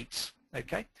 5 seats.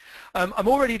 Okay, I'm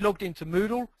already logged into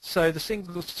Moodle, so the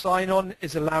single sign-on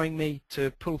is allowing me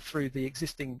to pull through the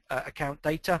existing account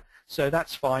data, so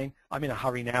that's fine. I'm in a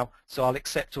hurry now, so I'll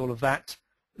accept all of that.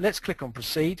 Let's click on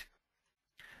Proceed.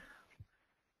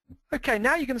 Okay,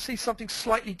 now you're going to see something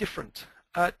slightly different.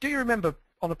 Do you remember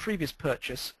on a previous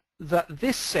purchase that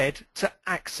this said to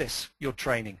access your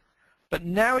training, but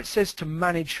now it says to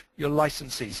manage your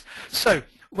licenses. So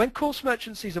when Course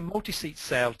Merchant sees a multi-seat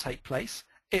sale take place,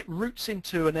 it routes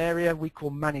into an area we call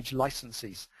Manage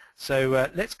Licenses. So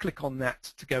let's click on that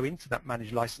to go into that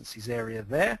Manage Licenses area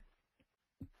there.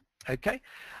 Okay,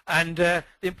 and the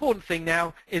important thing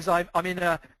now is I'm in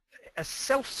a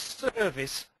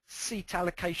self-service seat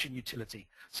allocation utility.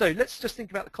 So let's just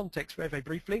think about the context very, very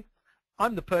briefly.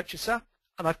 I'm the purchaser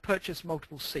and I've purchased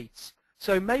multiple seats.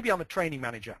 So maybe I'm a training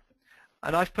manager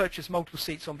and I've purchased multiple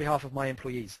seats on behalf of my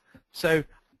employees. So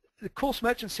the Course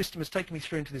Merchant system has taken me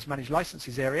through into this Manage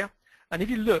Licenses area, and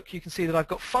if you look, you can see that I've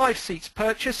got 5 seats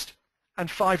purchased and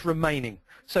 5 remaining.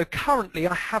 So currently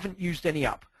I haven't used any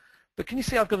up. But can you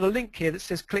see I've got a link here that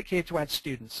says click here to add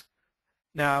students.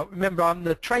 Now remember, I'm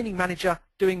the training manager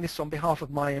doing this on behalf of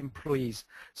my employees.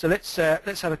 So let's have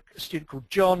a student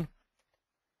called John.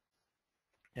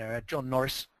 John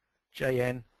Norris,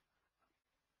 JN,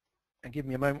 and give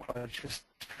me a moment. I'll just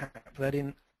tap that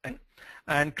in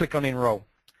and click on Enroll.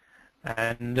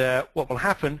 And what will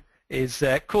happen is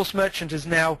Course Merchant is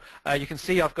now, you can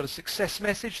see I've got a success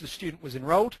message. The student was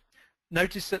enrolled.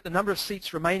 Notice that the number of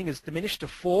seats remaining has diminished to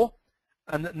 4,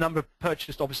 and the number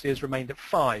purchased obviously has remained at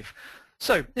 5.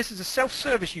 So this is a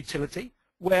self-service utility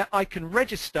where I can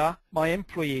register my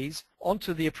employees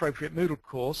onto the appropriate Moodle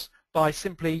course by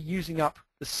simply using up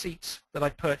the seats that I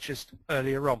purchased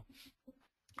earlier on.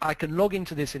 I can log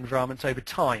into this environment over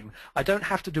time. I don't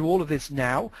have to do all of this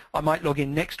now. I might log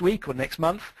in next week or next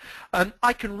month.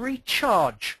 I can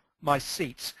recharge my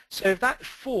seats. So if that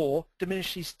 4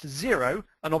 diminishes to 0,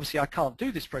 and obviously I can't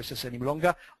do this process any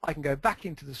longer, I can go back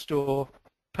into the store,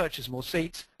 purchase more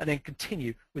seats, and then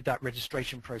continue with that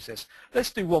registration process. Let's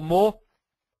do one more.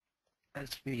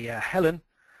 Let's be Helen.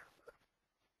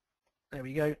 There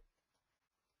we go.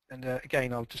 And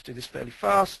again, I'll just do this fairly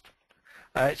fast.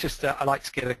 It's just I like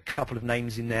to get a couple of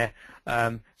names in there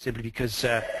simply because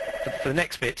for the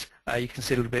next bit you can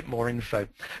see a little bit more info.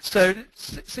 So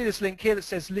see this link here that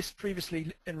says list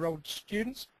previously enrolled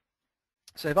students.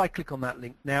 So if I click on that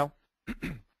link now,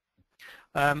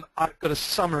 I've got a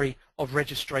summary of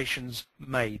registrations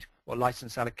made or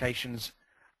license allocations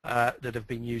that have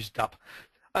been used up.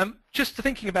 Just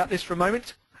thinking about this for a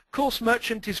moment, Course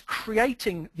Merchant is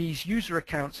creating these user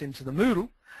accounts into the Moodle.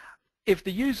 If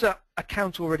the user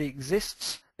account already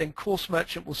exists, then Course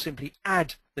Merchant will simply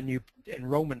add the new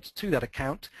enrollment to that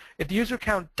account. If the user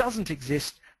account doesn't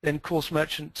exist, then Course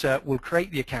Merchant will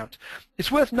create the account.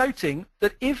 It's worth noting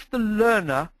that if the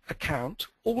learner account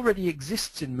already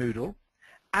exists in Moodle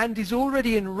and is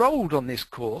already enrolled on this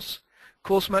course,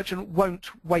 Course Merchant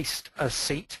won't waste a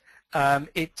seat.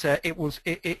 It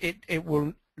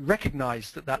will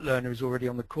recognize that that learner is already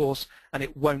on the course, and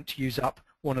it won't use up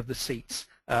one of the seats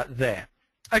there.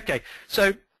 Okay,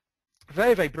 so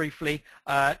very, very briefly,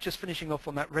 just finishing off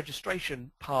on that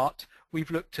registration part,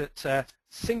 we've looked at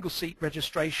single seat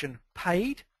registration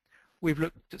paid, we've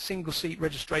looked at single seat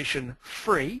registration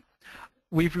free,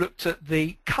 we've looked at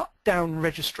the cut down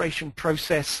registration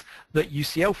process that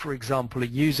UCL, for example, are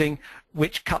using,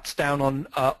 which cuts down on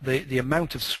the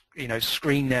amount of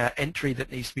screen entry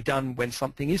that needs to be done when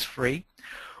something is free.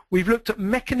 We've looked at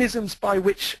mechanisms by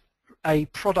which a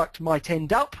product might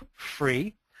end up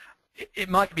free. It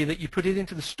might be that you put it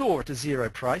into the store at a 0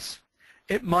 price.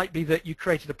 It might be that you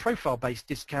created a profile-based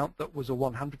discount that was a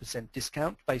 100%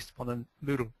 discount based upon a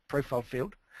Moodle profile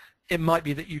field. It might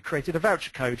be that you created a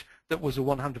voucher code that was a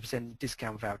 100%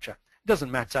 discount voucher. It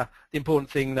doesn't matter. The important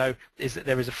thing, though, is that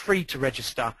there is a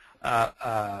free-to-register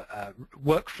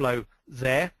workflow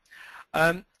there.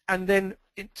 And then,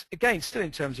 again, still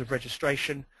in terms of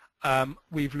registration,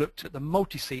 we've looked at the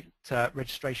multi-seat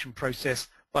registration process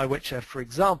by which, for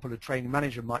example, a training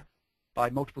manager might buy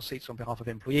multiple seats on behalf of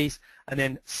employees and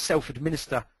then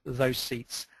self-administer those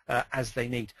seats as they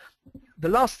need. The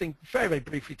last thing, very, very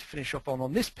briefly to finish off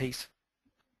on this piece,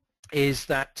 is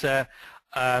that you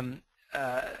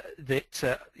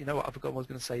know what, I forgot what I was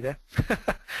going to say there.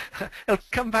 It'll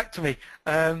come back to me.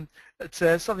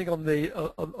 It's something on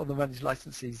the managed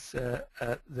licenses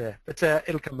there, but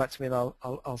it'll come back to me, and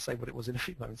I'll say what it was in a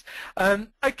few moments.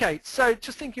 Okay, so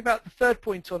just thinking about the third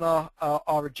point on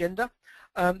our agenda.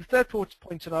 The third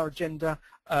point on our agenda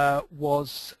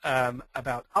was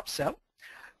about upsell.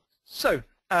 So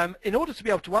in order to be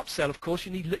able to upsell, of course,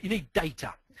 you need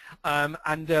data.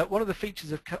 And one of the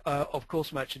features of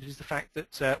Course Merchant is the fact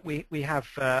that we have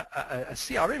a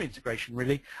CRM integration,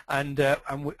 really, and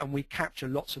we capture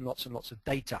lots and lots and lots of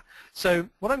data. So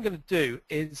what I'm going to do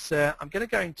is I'm going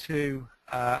to go into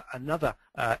another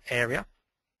area.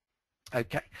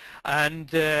 Okay,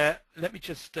 and let me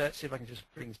just see if I can just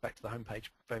bring this back to the home page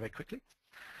very, very quickly.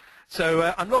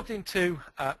 So I'm logged into,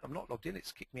 I'm not logged in,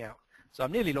 it's kicked me out. So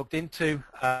I'm nearly logged into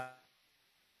a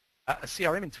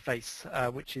CRM interface,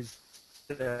 which is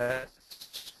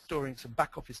storing some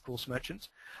back office Course Merchants.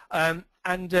 So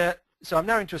I'm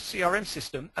now into a CRM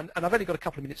system, and I've only got a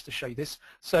couple of minutes to show you this.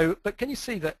 So, but can you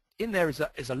see that in there is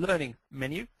a learning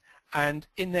menu? And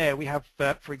in there we have,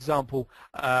 for example,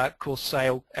 course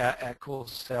sale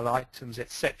items,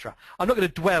 etc. I'm not going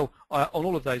to dwell on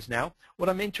all of those now. What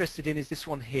I'm interested in is this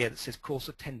one here that says course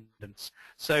attendance.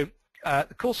 So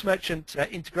the Course Merchant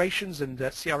integrations and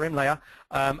CRM layer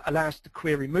allow us to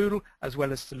query Moodle as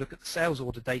well as to look at the sales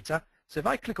order data. So if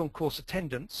I click on course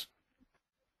attendance,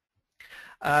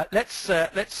 let's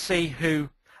see who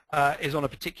is on a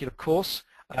particular course.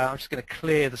 I'm just going to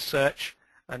clear the search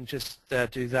and just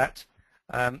do that.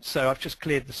 So I've just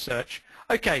cleared the search.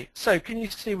 Okay, so can you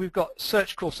see we've got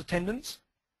search course attendance.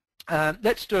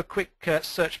 Let's do a quick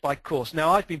search by course.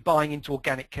 Now I've been buying into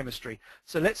organic chemistry,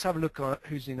 so let's have a look at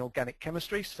who's in organic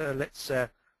chemistry. So let's,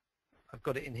 I've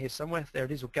got it in here somewhere. There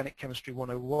it is, Organic Chemistry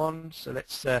 101. So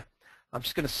let's, I'm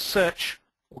just going to search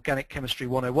Organic Chemistry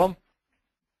 101.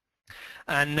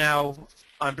 And now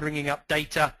I'm bringing up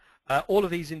data. All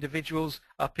of these individuals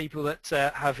are people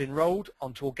that have enrolled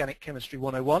onto Organic Chemistry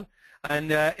 101.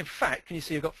 And in fact, can you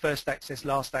see you've got first access,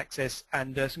 last access,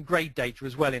 and some grade data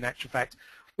as well in actual fact.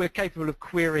 We're capable of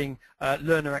querying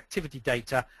learner activity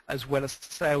data as well as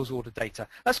sales order data.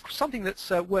 That's something that's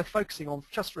worth focusing on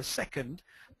just for a second.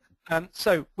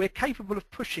 So we're capable of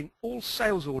pushing all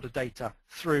sales order data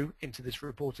through into this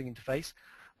reporting interface,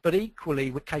 but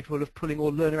equally we're capable of pulling all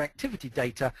learner activity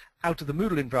data out of the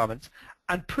Moodle environment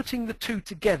and putting the two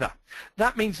together.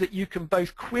 That means that you can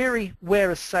both query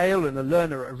where a sale and a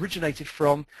learner originated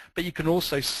from, but you can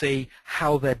also see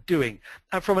how they're doing.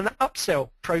 And from an upsell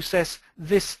process,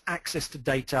 this access to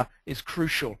data is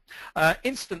crucial.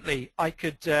 Instantly, I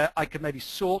could maybe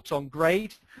sort on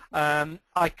grade.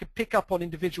 I could pick up on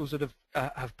individuals that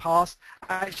have passed.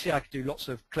 Actually, I could do lots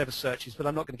of clever searches, but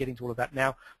I'm not going to get into all of that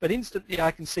now. But instantly,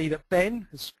 I can see that Ben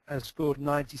has scored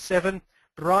 97.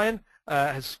 Brian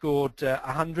has scored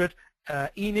 100.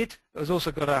 Enid has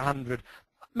also got 100.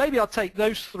 Maybe I'll take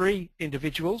those three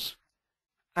individuals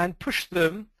and push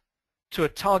them to a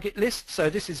target list. So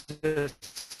this is the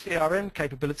CRM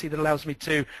capability that allows me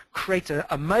to create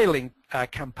a mailing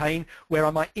campaign where I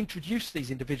might introduce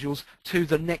these individuals to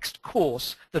the next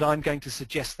course that I'm going to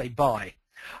suggest they buy.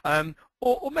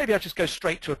 Or maybe I'll just go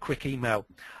straight to a quick email.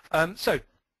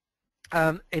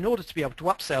 In order to be able to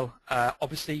upsell,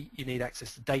 obviously you need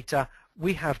access to data.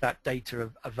 We have that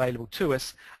data available to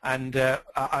us, and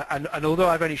although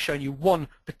I've only shown you one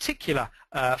particular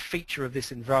feature of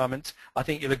this environment, I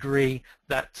think you'll agree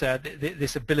that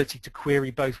this ability to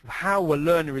query both how a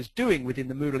learner is doing within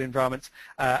the Moodle environment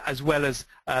as well as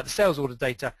the sales order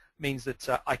data means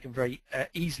that I can very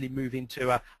easily move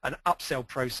into an upsell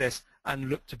process and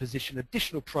look to position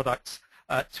additional products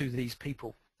to these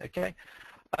people. Okay.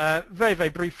 Very, very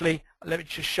briefly, let me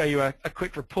just show you a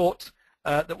quick report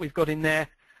that we've got in there.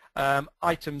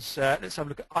 Items, let's have a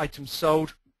look at items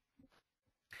sold.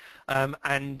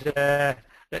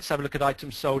 Let's have a look at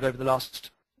items sold over the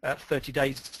last 30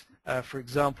 days, for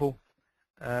example.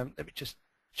 Let me just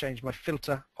change my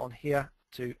filter on here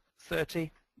to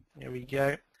 30. Here we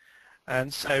go.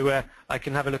 And so I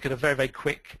can have a look at a very, very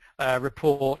quick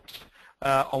report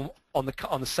on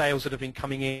the sales that have been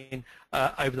coming in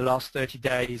over the last 30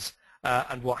 days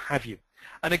and what have you.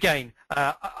 And again,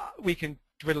 we can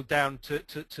drill down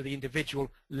to the individual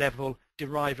level,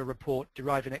 derive a report,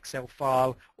 derive an Excel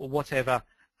file or whatever,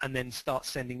 and then start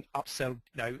sending upsell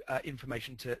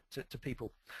information to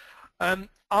people. I'm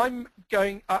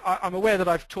aware that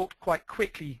I've talked quite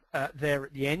quickly there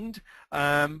at the end,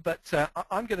 but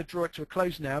I'm going to draw it to a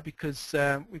close now because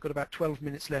we've got about 12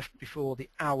 minutes left before the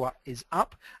hour is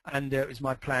up, and it was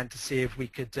my plan to see if we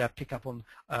could pick up on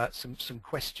some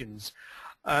questions.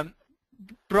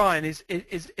 Brian,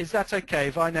 is that okay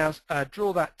if I now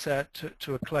draw that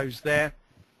to a close there,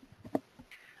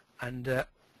 and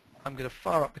I'm going to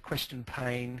fire up the question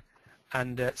pane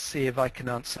and see if I can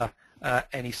answer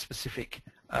any specific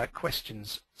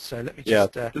questions. So let me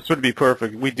just... this would be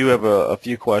perfect. We do have a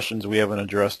few questions we haven't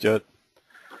addressed yet.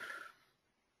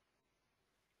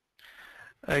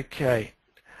 Okay.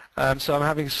 So I'm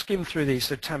having skimmed through these.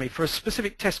 So Tammy, for a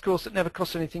specific test course that never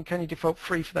costs anything, can you default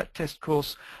free for that test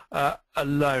course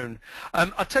alone?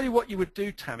 I'll tell you what you would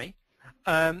do, Tammy,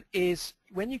 is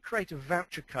when you create a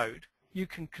voucher code, you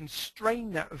can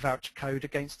constrain that voucher code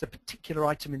against a particular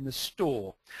item in the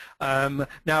store.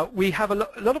 Now, we have a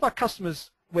lot of our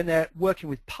customers, when they're working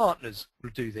with partners, will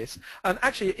do this.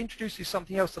 Actually, it introduces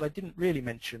something else that I didn't really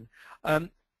mention.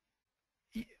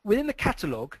 Within the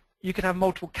catalog, you can have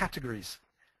multiple categories.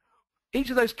 Each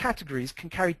of those categories can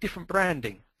carry different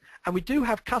branding. And we do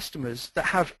have customers that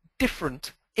have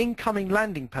different incoming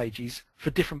landing pages for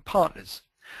different partners.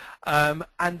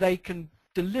 And they can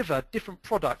deliver different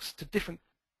products to different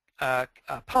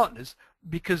partners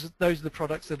because those are the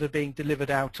products that are being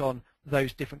delivered out on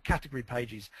those different category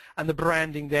pages, and the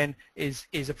branding then is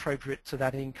appropriate to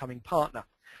that incoming partner.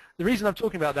 The reason I'm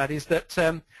talking about that is that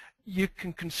you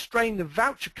can constrain the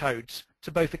voucher codes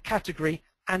to both a category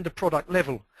and a product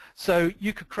level. So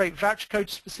you could create voucher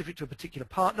codes specific to a particular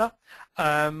partner,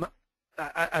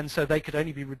 and so they could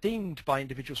only be redeemed by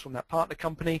individuals from that partner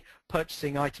company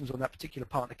purchasing items on that particular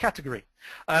partner category.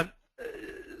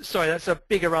 Sorry, that's a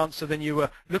bigger answer than you were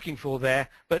looking for there,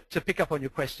 but to pick up on your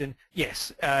question,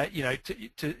 yes,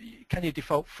 can you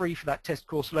default free for that test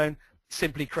course alone?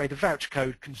 Simply create a voucher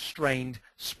code constrained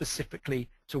specifically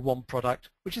to one product,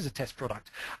 which is a test product.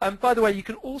 By the way, you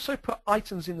can also put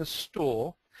items in the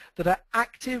store that are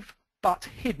active but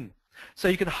hidden. So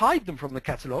you can hide them from the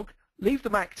catalog, leave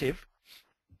them active,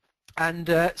 and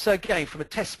so again, from a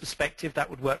test perspective, that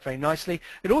would work very nicely.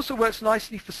 It also works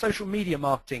nicely for social media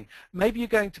marketing. Maybe you're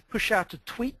going to push out a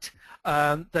tweet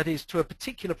that is to a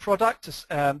particular product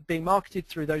being marketed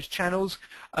through those channels,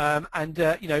 and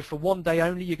for one day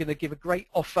only, you're going to give a great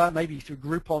offer, maybe through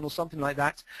Groupon or something like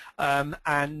that,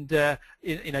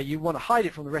 you want to hide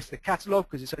it from the rest of the catalog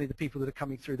because it's only the people that are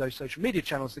coming through those social media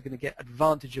channels that are going to get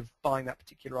advantage of buying that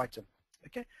particular item.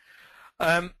 Okay.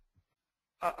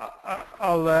 We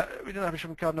don't have a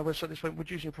shopping cart on our website at this point. Would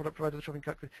using a product provider the shopping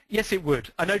cart? Yes, it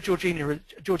would. I know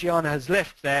Georgiana has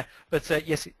left there, but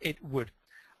yes, it would.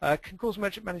 Can course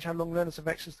merchant manage how long learners have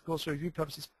access to the course for review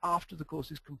purposes after the course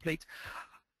is complete?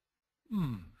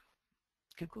 Can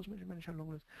course merchant manage how long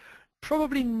learners?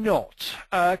 Probably not.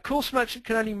 Course merchant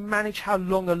can only manage how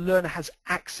long a learner has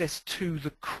access to the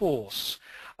course.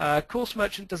 Course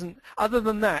merchant doesn't. Other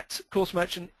than that, course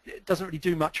merchant doesn't really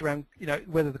do much around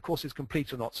whether the course is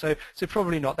complete or not. So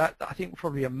probably not. That I think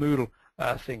probably a Moodle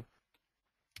thing.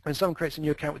 When someone creates a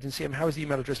new account within CM, how is the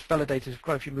email address validated?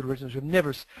 Quite a few Moodle originals will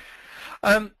never.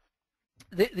 The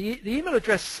email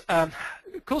address,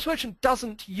 course merchant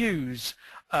doesn't use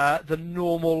the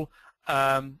normal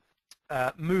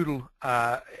Moodle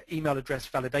email address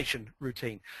validation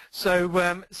routine. So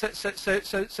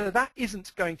that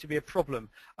isn't going to be a problem.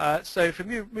 So for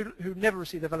Moodle who never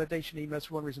receive their validation emails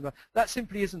for one reason or another, that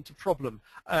simply isn't a problem.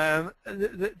 The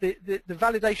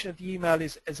validation of the email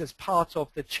is as part of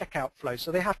the checkout flow.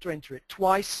 So they have to enter it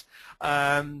twice.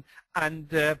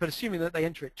 But assuming that they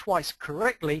enter it twice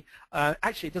correctly,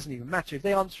 actually it doesn't even matter.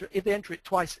 If they enter it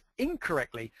twice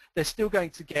incorrectly, they're still going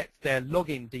to get their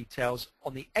login details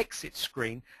on the exit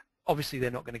screen. Obviously, they're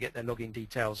not going to get their login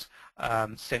details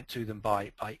sent to them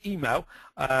by email.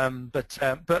 The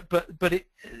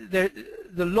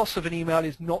loss of an email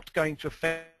is not going to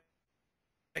affect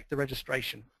the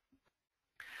registration.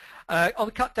 On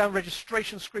the cut-down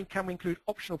registration screen, can we include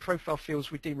optional profile fields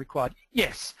we deem required?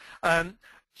 Yes.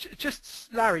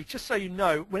 Larry, just so you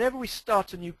know, whenever we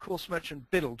start a new course merchant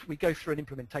build, we go through an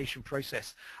implementation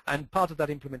process, and part of that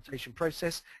implementation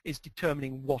process is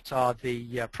determining what are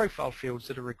the profile fields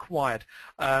that are required.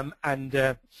 Yes,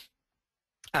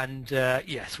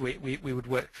 we would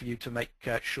work for you to make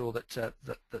sure that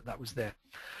that was there.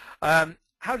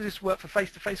 How does this work for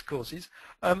face-to-face courses?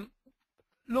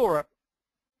 Laura,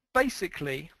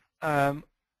 basically,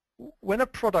 when a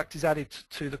product is added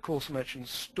to the course merchant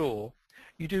store,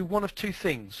 you do one of two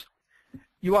things.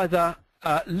 You either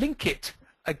link it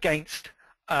against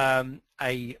a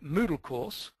Moodle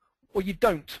course, or you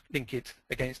don't link it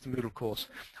against the Moodle course.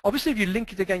 Obviously, if you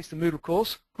link it against the Moodle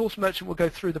course, Course Merchant will go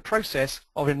through the process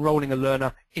of enrolling a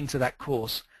learner into that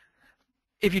course.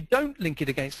 If you don't link it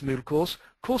against the Moodle course,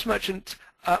 Course Merchant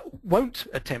won't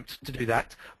attempt to do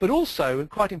that, but also, and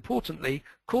quite importantly,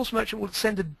 Course Merchant will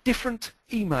send a different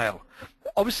email.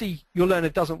 Obviously, your learner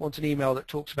doesn't want an email that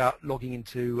talks about logging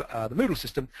into the Moodle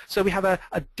system, so we have a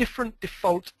different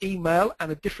default email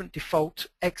and a different default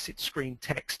exit screen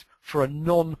text for a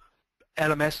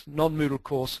non-LMS, non-Moodle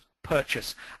course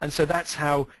purchase. And so that's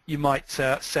how you might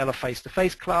sell a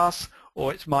face-to-face class,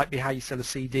 or it might be how you sell a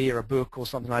CD or a book or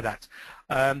something like that.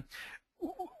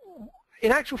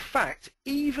 In actual fact,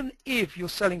 even if you're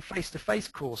selling face-to-face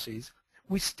courses,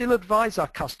 we still advise our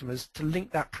customers to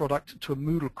link that product to a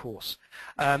Moodle course,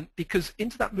 because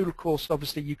into that Moodle course,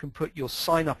 obviously, you can put your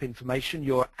sign-up information,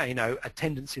 your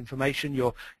attendance information,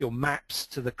 your maps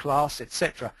to the class,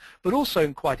 etc. But also,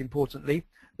 and quite importantly,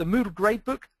 the Moodle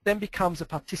gradebook then becomes a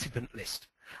participant list.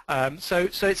 So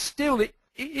it's still,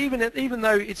 even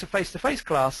though it's a face-to-face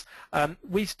class,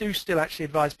 we do still actually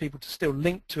advise people to still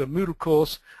link to a Moodle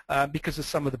course because of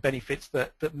some of the benefits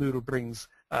that Moodle brings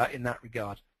in that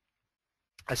regard.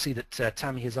 I see that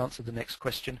Tammy has answered the next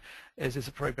question. Is this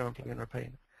a program and plugin or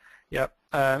paying? Yeah.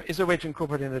 Is there a way to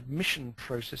incorporate an admission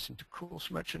process into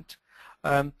Course Merchant?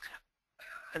 An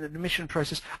admission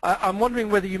process. I'm wondering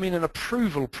whether you mean an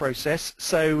approval process.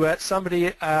 So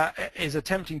somebody is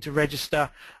attempting to register,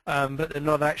 but they're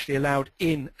not actually allowed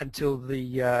in until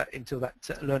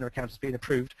that learner account has been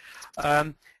approved.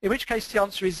 In which case, the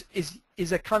answer is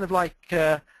a kind of like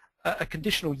a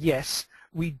conditional yes.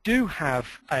 We do have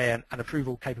an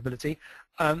approval capability,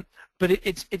 but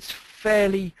it's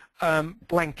fairly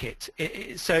blanket.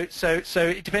 So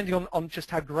depending on just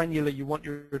how granular you want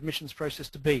your admissions process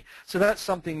to be. So that's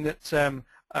something that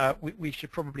we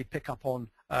should probably pick up on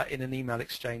in an email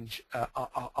exchange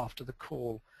after the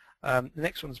call. The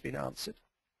next one's been answered.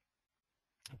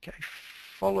 Okay,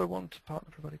 follow on to partner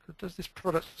provider. Does this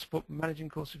product support managing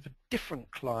courses for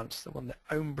different clients that want their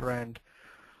own brand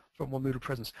from one Moodle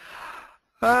presence?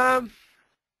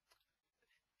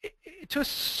 To a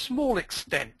small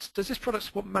extent. Does this product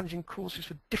support managing courses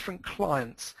for different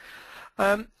clients?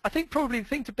 I think probably the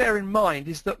thing to bear in mind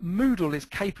is that Moodle is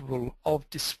capable of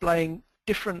displaying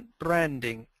different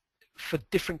branding for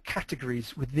different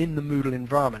categories within the Moodle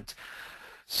environment.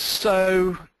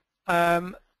 So,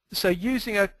 so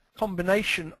using a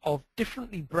combination of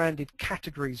differently branded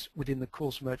categories within the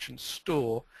Course Merchant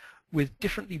store with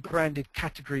differently branded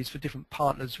categories for different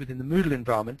partners within the Moodle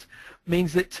environment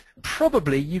means that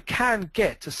probably you can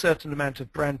get a certain amount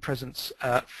of brand presence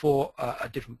for a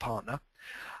different partner.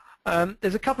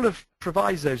 There's a couple of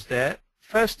provisos there.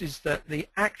 First is that the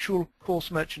actual Course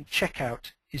Merchant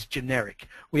checkout is generic.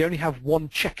 We only have one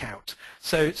checkout.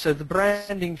 So the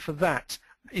branding for that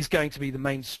is going to be the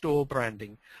main store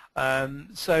branding. Again,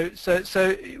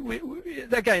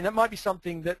 that might be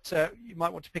something that you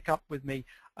might want to pick up with me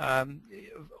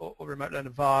or Remote Learner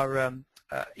via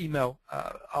email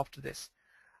after this.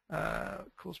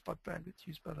 Caused by bandwidth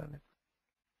used by learner.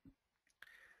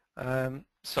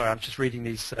 Sorry, I'm just reading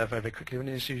these very, very quickly. When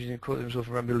it's using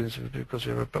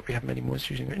but we have many more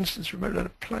using instance Remote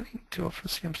Learner planning to offer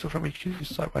CM stuff from each user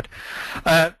site-wide.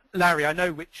 Larry, I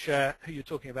know who you're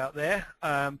talking about there.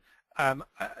 I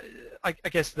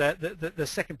guess the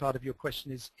second part of your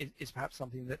question is perhaps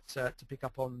something that to pick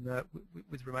up on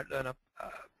with Remote Learner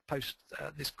post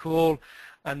this call,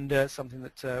 and something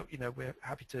that we're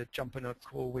happy to jump in a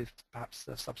call with perhaps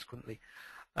subsequently.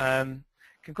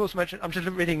 Can Course Merchant, I'm just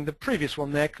reading the previous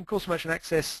one there, can Course Merchant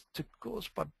access to course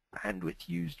by bandwidth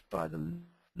used by the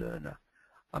learner?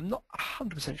 I'm not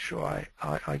 100% sure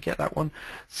I get that one.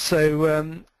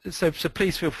 So so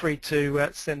please feel free to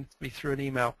send me through an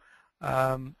email.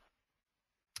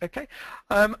 Okay.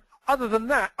 Other than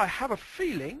that, I have a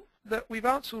feeling that we've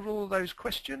answered all those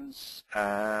questions.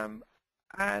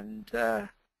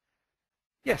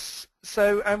 Yes.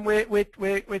 So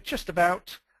we're just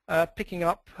about picking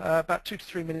up about 2 to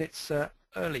 3 minutes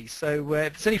early. So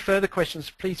if there's any further questions,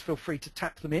 please feel free to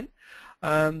tap them in.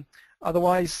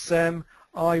 Otherwise,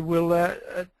 I will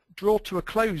draw to a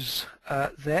close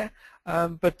there.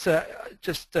 But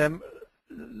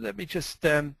let me just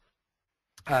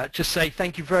say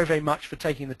thank you very, very much for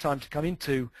taking the time to come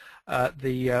into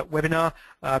the webinar.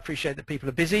 I appreciate that people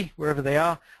are busy wherever they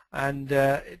are, and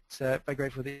it's very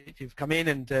grateful that you've come in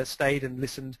and stayed and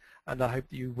listened, and I hope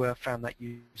you found that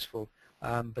useful.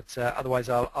 But otherwise,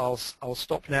 I'll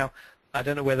stop now. I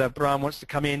don't know whether Brian wants to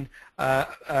come in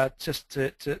just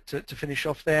to finish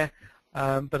off there.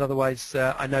 but otherwise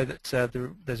I know that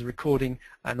there's a recording,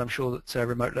 and I'm sure that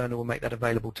Remote Learner will make that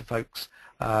available to folks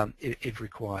if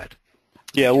required.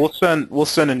 Yeah, we'll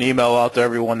send an email out to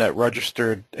everyone that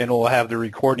registered, and we'll have the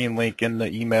recording link in the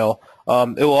email.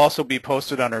 It will also be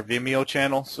posted on our Vimeo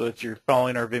channel, so if you're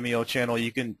following our Vimeo channel,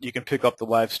 you can pick up the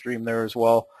live stream there as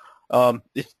well.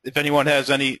 If anyone has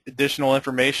any additional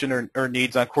information or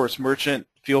needs on Course Merchant,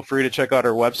 feel free to check out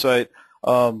our website.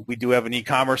 We do have an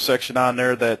e-commerce section on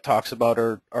there that talks about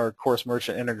our Course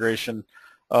Merchant integration.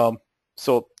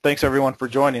 So thanks everyone for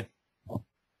joining.